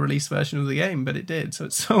worked in the release version of the game, but it did. So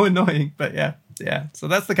it's so annoying. But yeah. So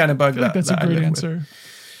that's the kind of bug that's a great answer. With.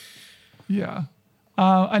 Yeah.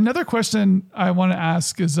 Another question I want to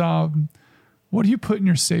ask is, what do you put in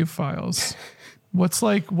your save files? What's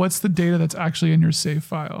the data that's actually in your save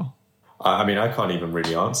file? I mean, I can't even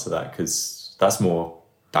really answer that because that's more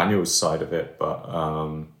Daniel's side of it. But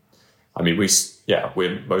I mean,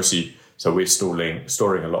 we're mostly. So we're storing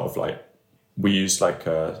a lot of like, we use like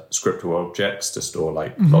scriptable objects to store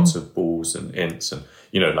like lots of balls and ints and,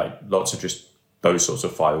 like lots of just those sorts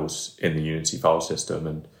of files in the Unity file system.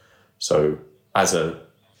 And so as a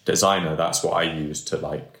designer, that's what I use to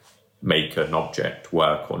like make an object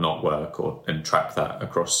work or not work and track that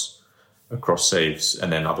across saves.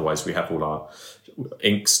 And then otherwise we have all our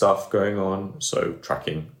ink stuff going on. So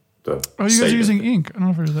tracking the. Oh, you guys are using ink. I don't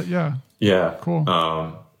know if it is that. Yeah. Yeah. Cool.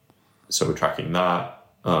 So we're tracking that,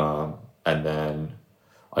 and then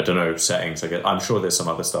I don't know settings. I'm sure there's some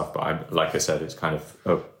other stuff, but like I said, it's kind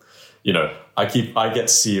of I get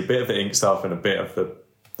to see a bit of the ink stuff and a bit of the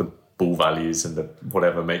bool values and the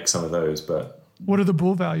whatever makes some of those. But what are the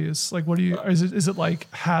bool values? Like, what do you? Is it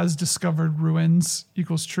like has discovered ruins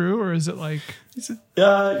equals true, or is it like?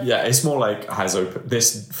 Yeah, it's more like has open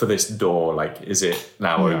this for this door. Like, is it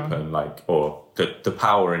now open? Like, or the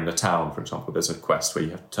power in the town, for example. There's a quest where you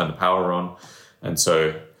have to turn the power on, and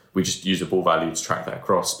so we just use a bool value to track that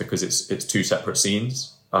across because it's two separate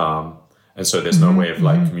scenes, and so there's no way of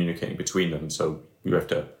like communicating between them. So you have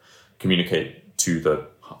to communicate to the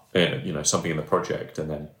something in the project, and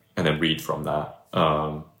then read from that.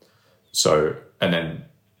 And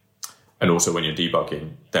also when you're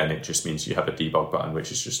debugging, then it just means you have a debug button,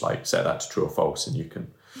 which is just like set that to true or false, and you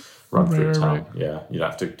can run through town. Right. Yeah, you don't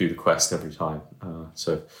have to do the quest every time.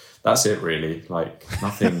 So that's it, really. Like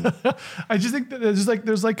nothing. I just think that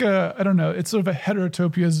there's like a, I don't know, it's sort of a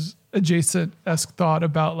Heterotopia's adjacent-esque thought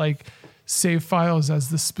about like save files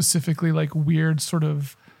as this specifically like weird sort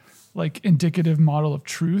of like indicative model of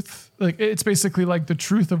truth. Like it's basically like the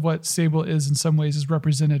truth of what Sable is in some ways is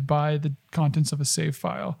represented by the contents of a save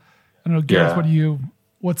file. I don't know, Gareth,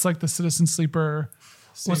 what's like the Citizen Sleeper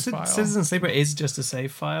save file? Citizen Sleeper is just a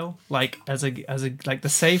save file. Like as a like the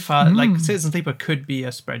save file, like Citizen Sleeper could be a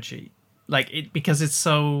spreadsheet. Like it, because it's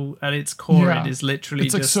so at its core, it is literally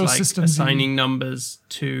it's just like assigning numbers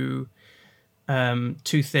to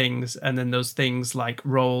two things, and then those things like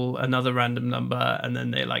roll another random number, and then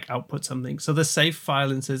they like output something. So the save file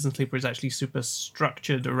in Citizen Sleeper is actually super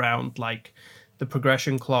structured around like the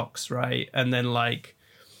progression clocks, right? And then like,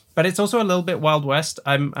 but it's also a little bit Wild West.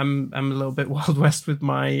 I'm a little bit Wild West with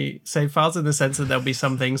my save files in the sense that there'll be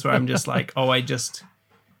some things where I'm just like, I'm just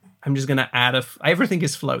gonna add everything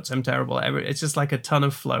is floats. I'm terrible. It's just like a ton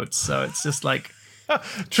of floats. So it's just like.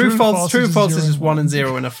 True false is just 1 and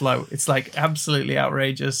 0 in a float. It's like absolutely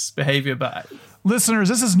outrageous behavior, but listeners,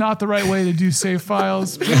 this is not the right way to do save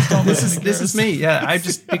files. Please don't this is me. Yeah, I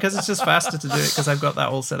just because it's just faster to do it because I've got that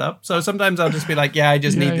all set up. So sometimes I'll just be like, I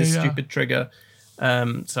just need this stupid trigger,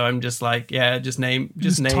 So I'm just like, just name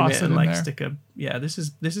Just it toss it and in like there. stick a This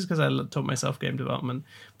is because I taught myself game development.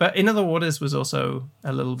 But In Other Waters was also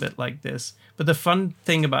a little bit like this. But the fun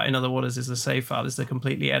thing about In Other Waters is the save file is a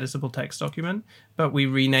completely editable text document, but we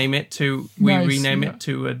rename it to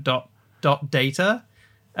a dot data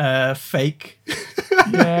fake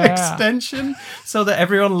extension, so that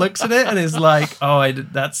everyone looks at it and is like,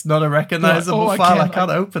 that's not a recognizable file. I can't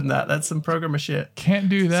open that. That's some programmer shit. Can't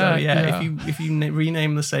do that. So if you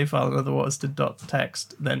rename the save file in other words to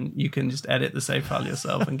 .text, then you can just edit the save file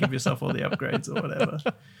yourself and give yourself all the upgrades or whatever.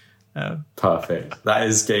 Perfect. That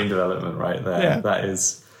is game development right there. Yeah. That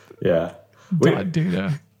is, yeah.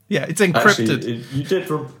 Data. Yeah, it's encrypted. Actually, you did.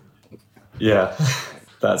 Yeah,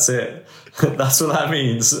 that's it. That's what that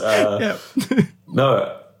means.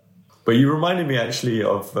 No, but you reminded me actually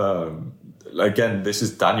of, again, this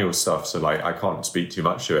is Daniel's stuff, so like I can't speak too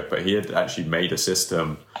much to it, but he had actually made a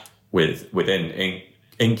system within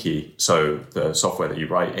Inky, so the software that you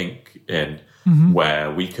write ink in,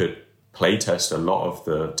 where we could play test a lot of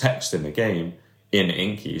the text in the game in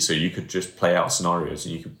Inky, so you could just play out scenarios,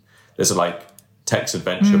 and there's a like text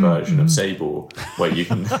adventure version of Sable where you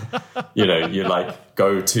can, you like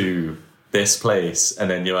go to this place and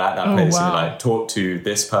then you're at that place and you like talk to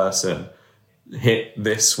this person, hit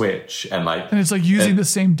this switch, and it's like using the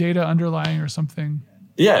same data underlying or something.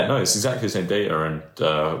 Yeah, no, it's exactly the same data, and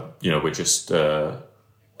we're just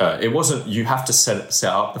it wasn't, you have to set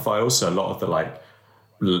up the files, so a lot of the like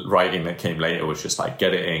writing that came later was just like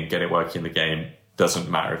get it in, get it working in the game, doesn't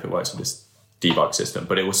matter if it works with this debug system,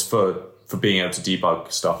 but it was for being able to debug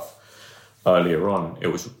stuff earlier on. It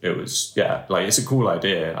was like, it's a cool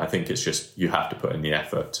idea. I think it's just you have to put in the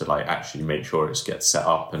effort to like actually make sure it gets set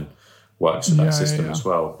up and works with that system as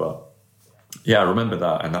well. But I remember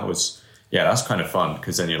that, and that was that's kind of fun,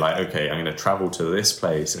 because then you're like, okay, I'm going to travel to this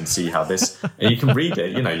place and see how this and you can read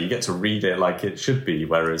it, you get to read it like it should be,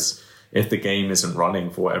 whereas if the game isn't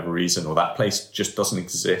running for whatever reason, or that place just doesn't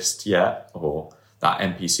exist yet, or that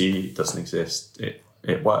NPC doesn't exist, it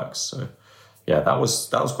works. So that was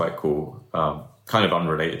quite cool. Kind of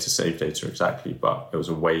unrelated to save data exactly, but it was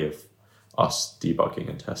a way of us debugging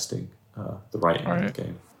and testing the writing of the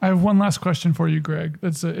game. I have one last question for you, Greg.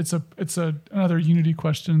 It's another Unity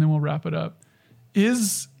question, and then we'll wrap it up.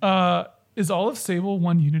 Is all of Sable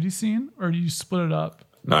one Unity scene, or do you split it up?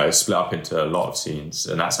 No, it's split up into a lot of scenes,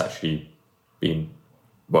 and that's actually been,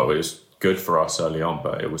 it was good for us early on,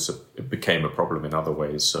 but it became a problem in other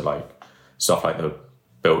ways. So like stuff like the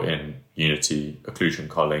built-in Unity occlusion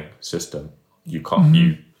culling system, you can't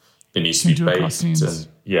it needs to be baked, and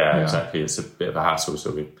exactly, it's a bit of a hassle,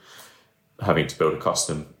 so we're having to build a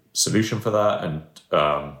custom solution for that. And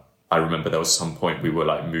I remember there was some point we were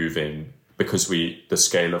like moving, because the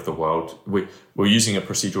scale of the world, we're using a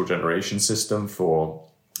procedural generation system for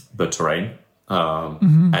the terrain,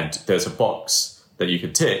 and there's a box that you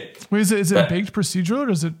can tick. Wait, is it baked procedural, or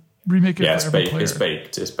does it remake it for every player? It's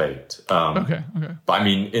baked. Okay. But I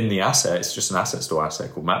mean, in the asset, it's just an asset store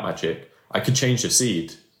asset called Map Magic. I could change the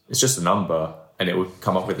seed. It's just a number, and it would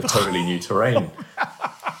come up with a totally new terrain.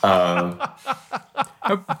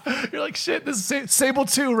 You're like, shit, this is Sable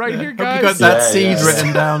 2 right here, guys. You got that seed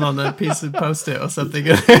written down on a piece of Post-it or something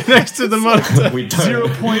next to the monitor.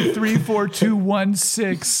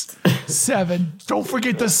 0.342167. Don't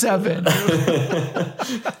forget the 7.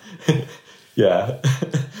 Yeah.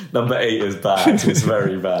 Number 8 is bad. It's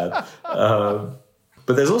very bad. But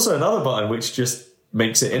there's also another button which just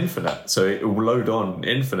makes it infinite. So it will load on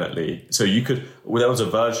infinitely. So there was a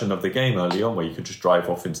version of the game early on where you could just drive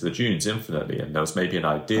off into the dunes infinitely. And there was maybe an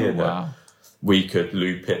idea that we could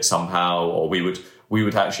loop it somehow, or we would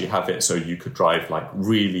actually have it so you could drive like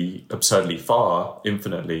really absurdly far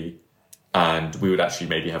infinitely. And we would actually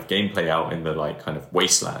maybe have gameplay out in the like kind of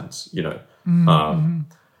wastelands, And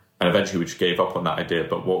eventually we just gave up on that idea.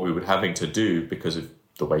 But what we were having to do, because of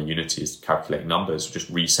the way Unity is calculating numbers, just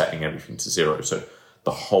resetting everything to 0. So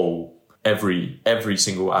the whole, every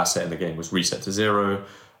single asset in the game was reset to 0.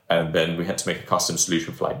 And then we had to make a custom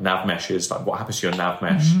solution for like nav meshes. Like, what happens to your nav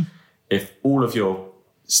mesh? If all of your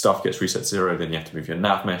stuff gets reset to 0, then you have to move your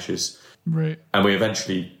nav meshes. Right. And we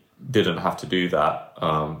eventually didn't have to do that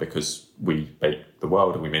because we baked the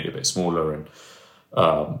world and we made it a bit smaller, and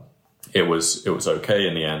it was okay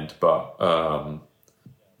in the end. But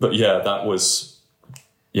yeah, that was,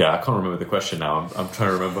 I can't remember the question now. I'm trying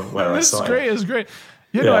to remember where I started. It's great.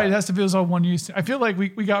 No, it has to be all one use. I feel like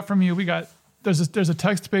we got from you, there's a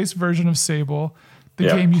text-based version of Sable. The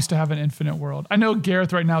game used to have an infinite world. I know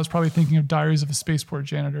Gareth right now is probably thinking of Diaries of a Spaceport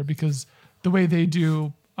Janitor, because the way they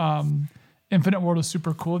do Infinite World is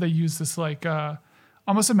super cool. They use this like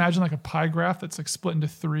almost imagine like a pie graph that's like split into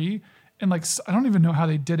 3. And like, I don't even know how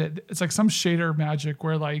they did it. It's like some shader magic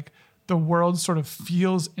where like the world sort of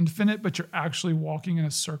feels infinite, but you're actually walking in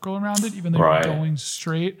a circle around it, even though you're going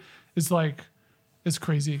straight. It's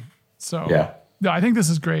crazy. So yeah, I think this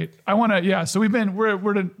is great. I want to, so do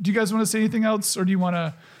you guys want to say anything else, or do you want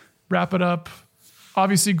to wrap it up?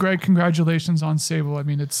 Obviously, Greg, congratulations on Sable. I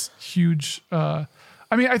mean, it's huge. I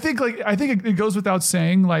think it goes without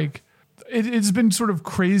saying, like, it's been sort of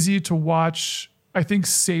crazy to watch. I think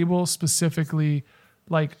Sable specifically,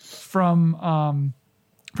 like from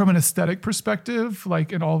an aesthetic perspective,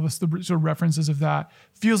 like in all of us, the sort of references of that,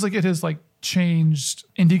 feels like it has like changed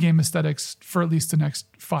indie game aesthetics for at least the next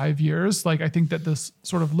 5 years. Like, I think that this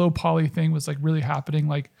sort of low poly thing was like really happening.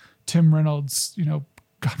 Like Tim Reynolds,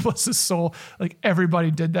 God bless his soul, like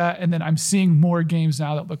everybody did that. And then I'm seeing more games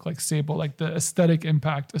now that look like Sable. Like the aesthetic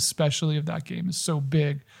impact, especially of that game, is so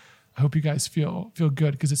big. I hope you guys feel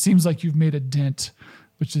good, because it seems like you've made a dent,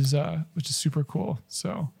 which is super cool.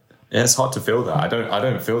 So yeah, it's hard to feel that. I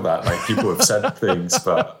don't feel that. Like, people have said things,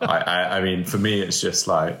 but I mean, for me, it's just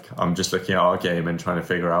like I'm just looking at our game and trying to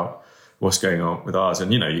figure out what's going on with ours.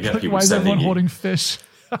 And you get like, people why is sending everyone holding fish?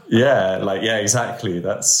 Exactly.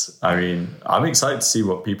 I'm excited to see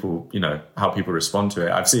what people, how people respond to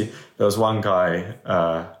it. I've seen there was one guy.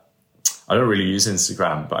 I don't really use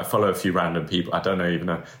Instagram, but I follow a few random people. I don't even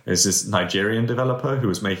know. There's this Nigerian developer who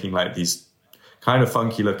was making like these kind of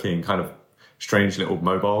funky looking, kind of strange little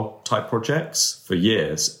mobile type projects for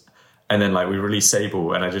years. And then like we released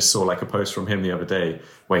Sable, and I just saw like a post from him the other day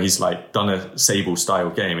where he's like done a Sable style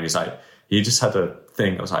game, and he's like, he just had a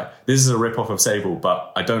thing that was like, this is a rip-off of Sable,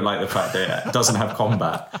 but I don't like the fact that it doesn't have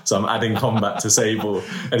combat, so I'm adding combat to Sable.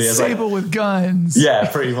 And he has Sable like, with guns. Yeah,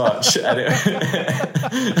 pretty much.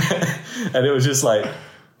 And it was just like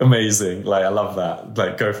amazing. Like, I love that.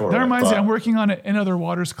 Like, go for it. That reminds me, I'm working on an In Other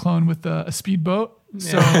Waters clone with a speedboat.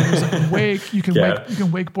 So there's like a wake. You can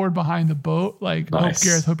wakeboard behind the boat. Like,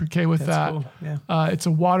 nice. Hope you're okay with that. Cool. Yeah. It's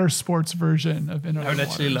a water sports version of In Other Waters. I would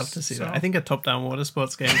actually love to see that. I think a top-down water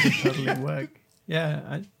sports game could totally work.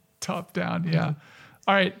 Yeah. Top down. Yeah.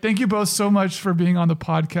 All right. Thank you both so much for being on the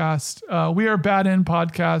podcast. We are Bad In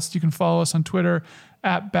Podcast. You can follow us on Twitter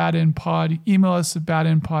at badinpod. Email us at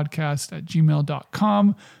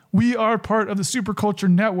badinpodcast@gmail.com. We are part of the Superculture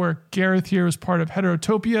Network. Gareth here is part of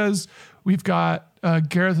Heterotopias. We've got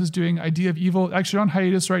Gareth is doing Idea of Evil, actually on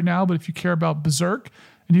hiatus right now, but if you care about Berserk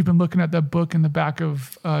and you've been looking at that book in the back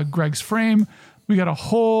of Greg's frame, we got a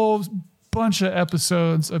whole bunch of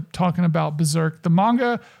episodes of talking about Berserk, the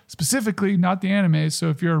manga specifically, not the anime. So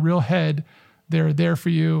if you're a real head, they're there for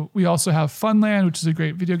you. We also have Funland, which is a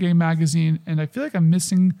great video game magazine. And I feel like I'm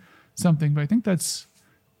missing something, but I think that's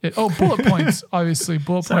it. Oh, Bullet Points, obviously.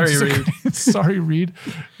 Bullet Points. Sorry, Reed.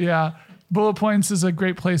 Yeah. Bullet Points is a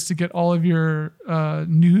great place to get all of your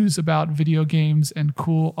news about video games and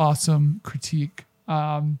cool, awesome critique.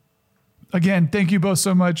 Again, thank you both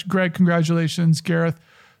so much. Greg, congratulations. Gareth,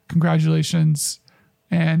 congratulations.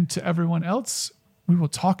 And to everyone else, we will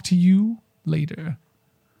talk to you later.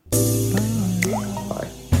 Bye.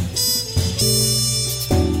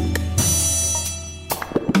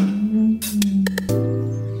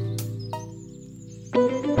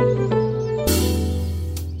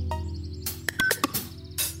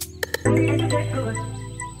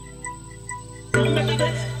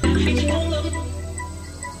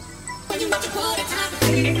 When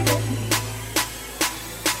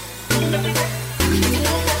you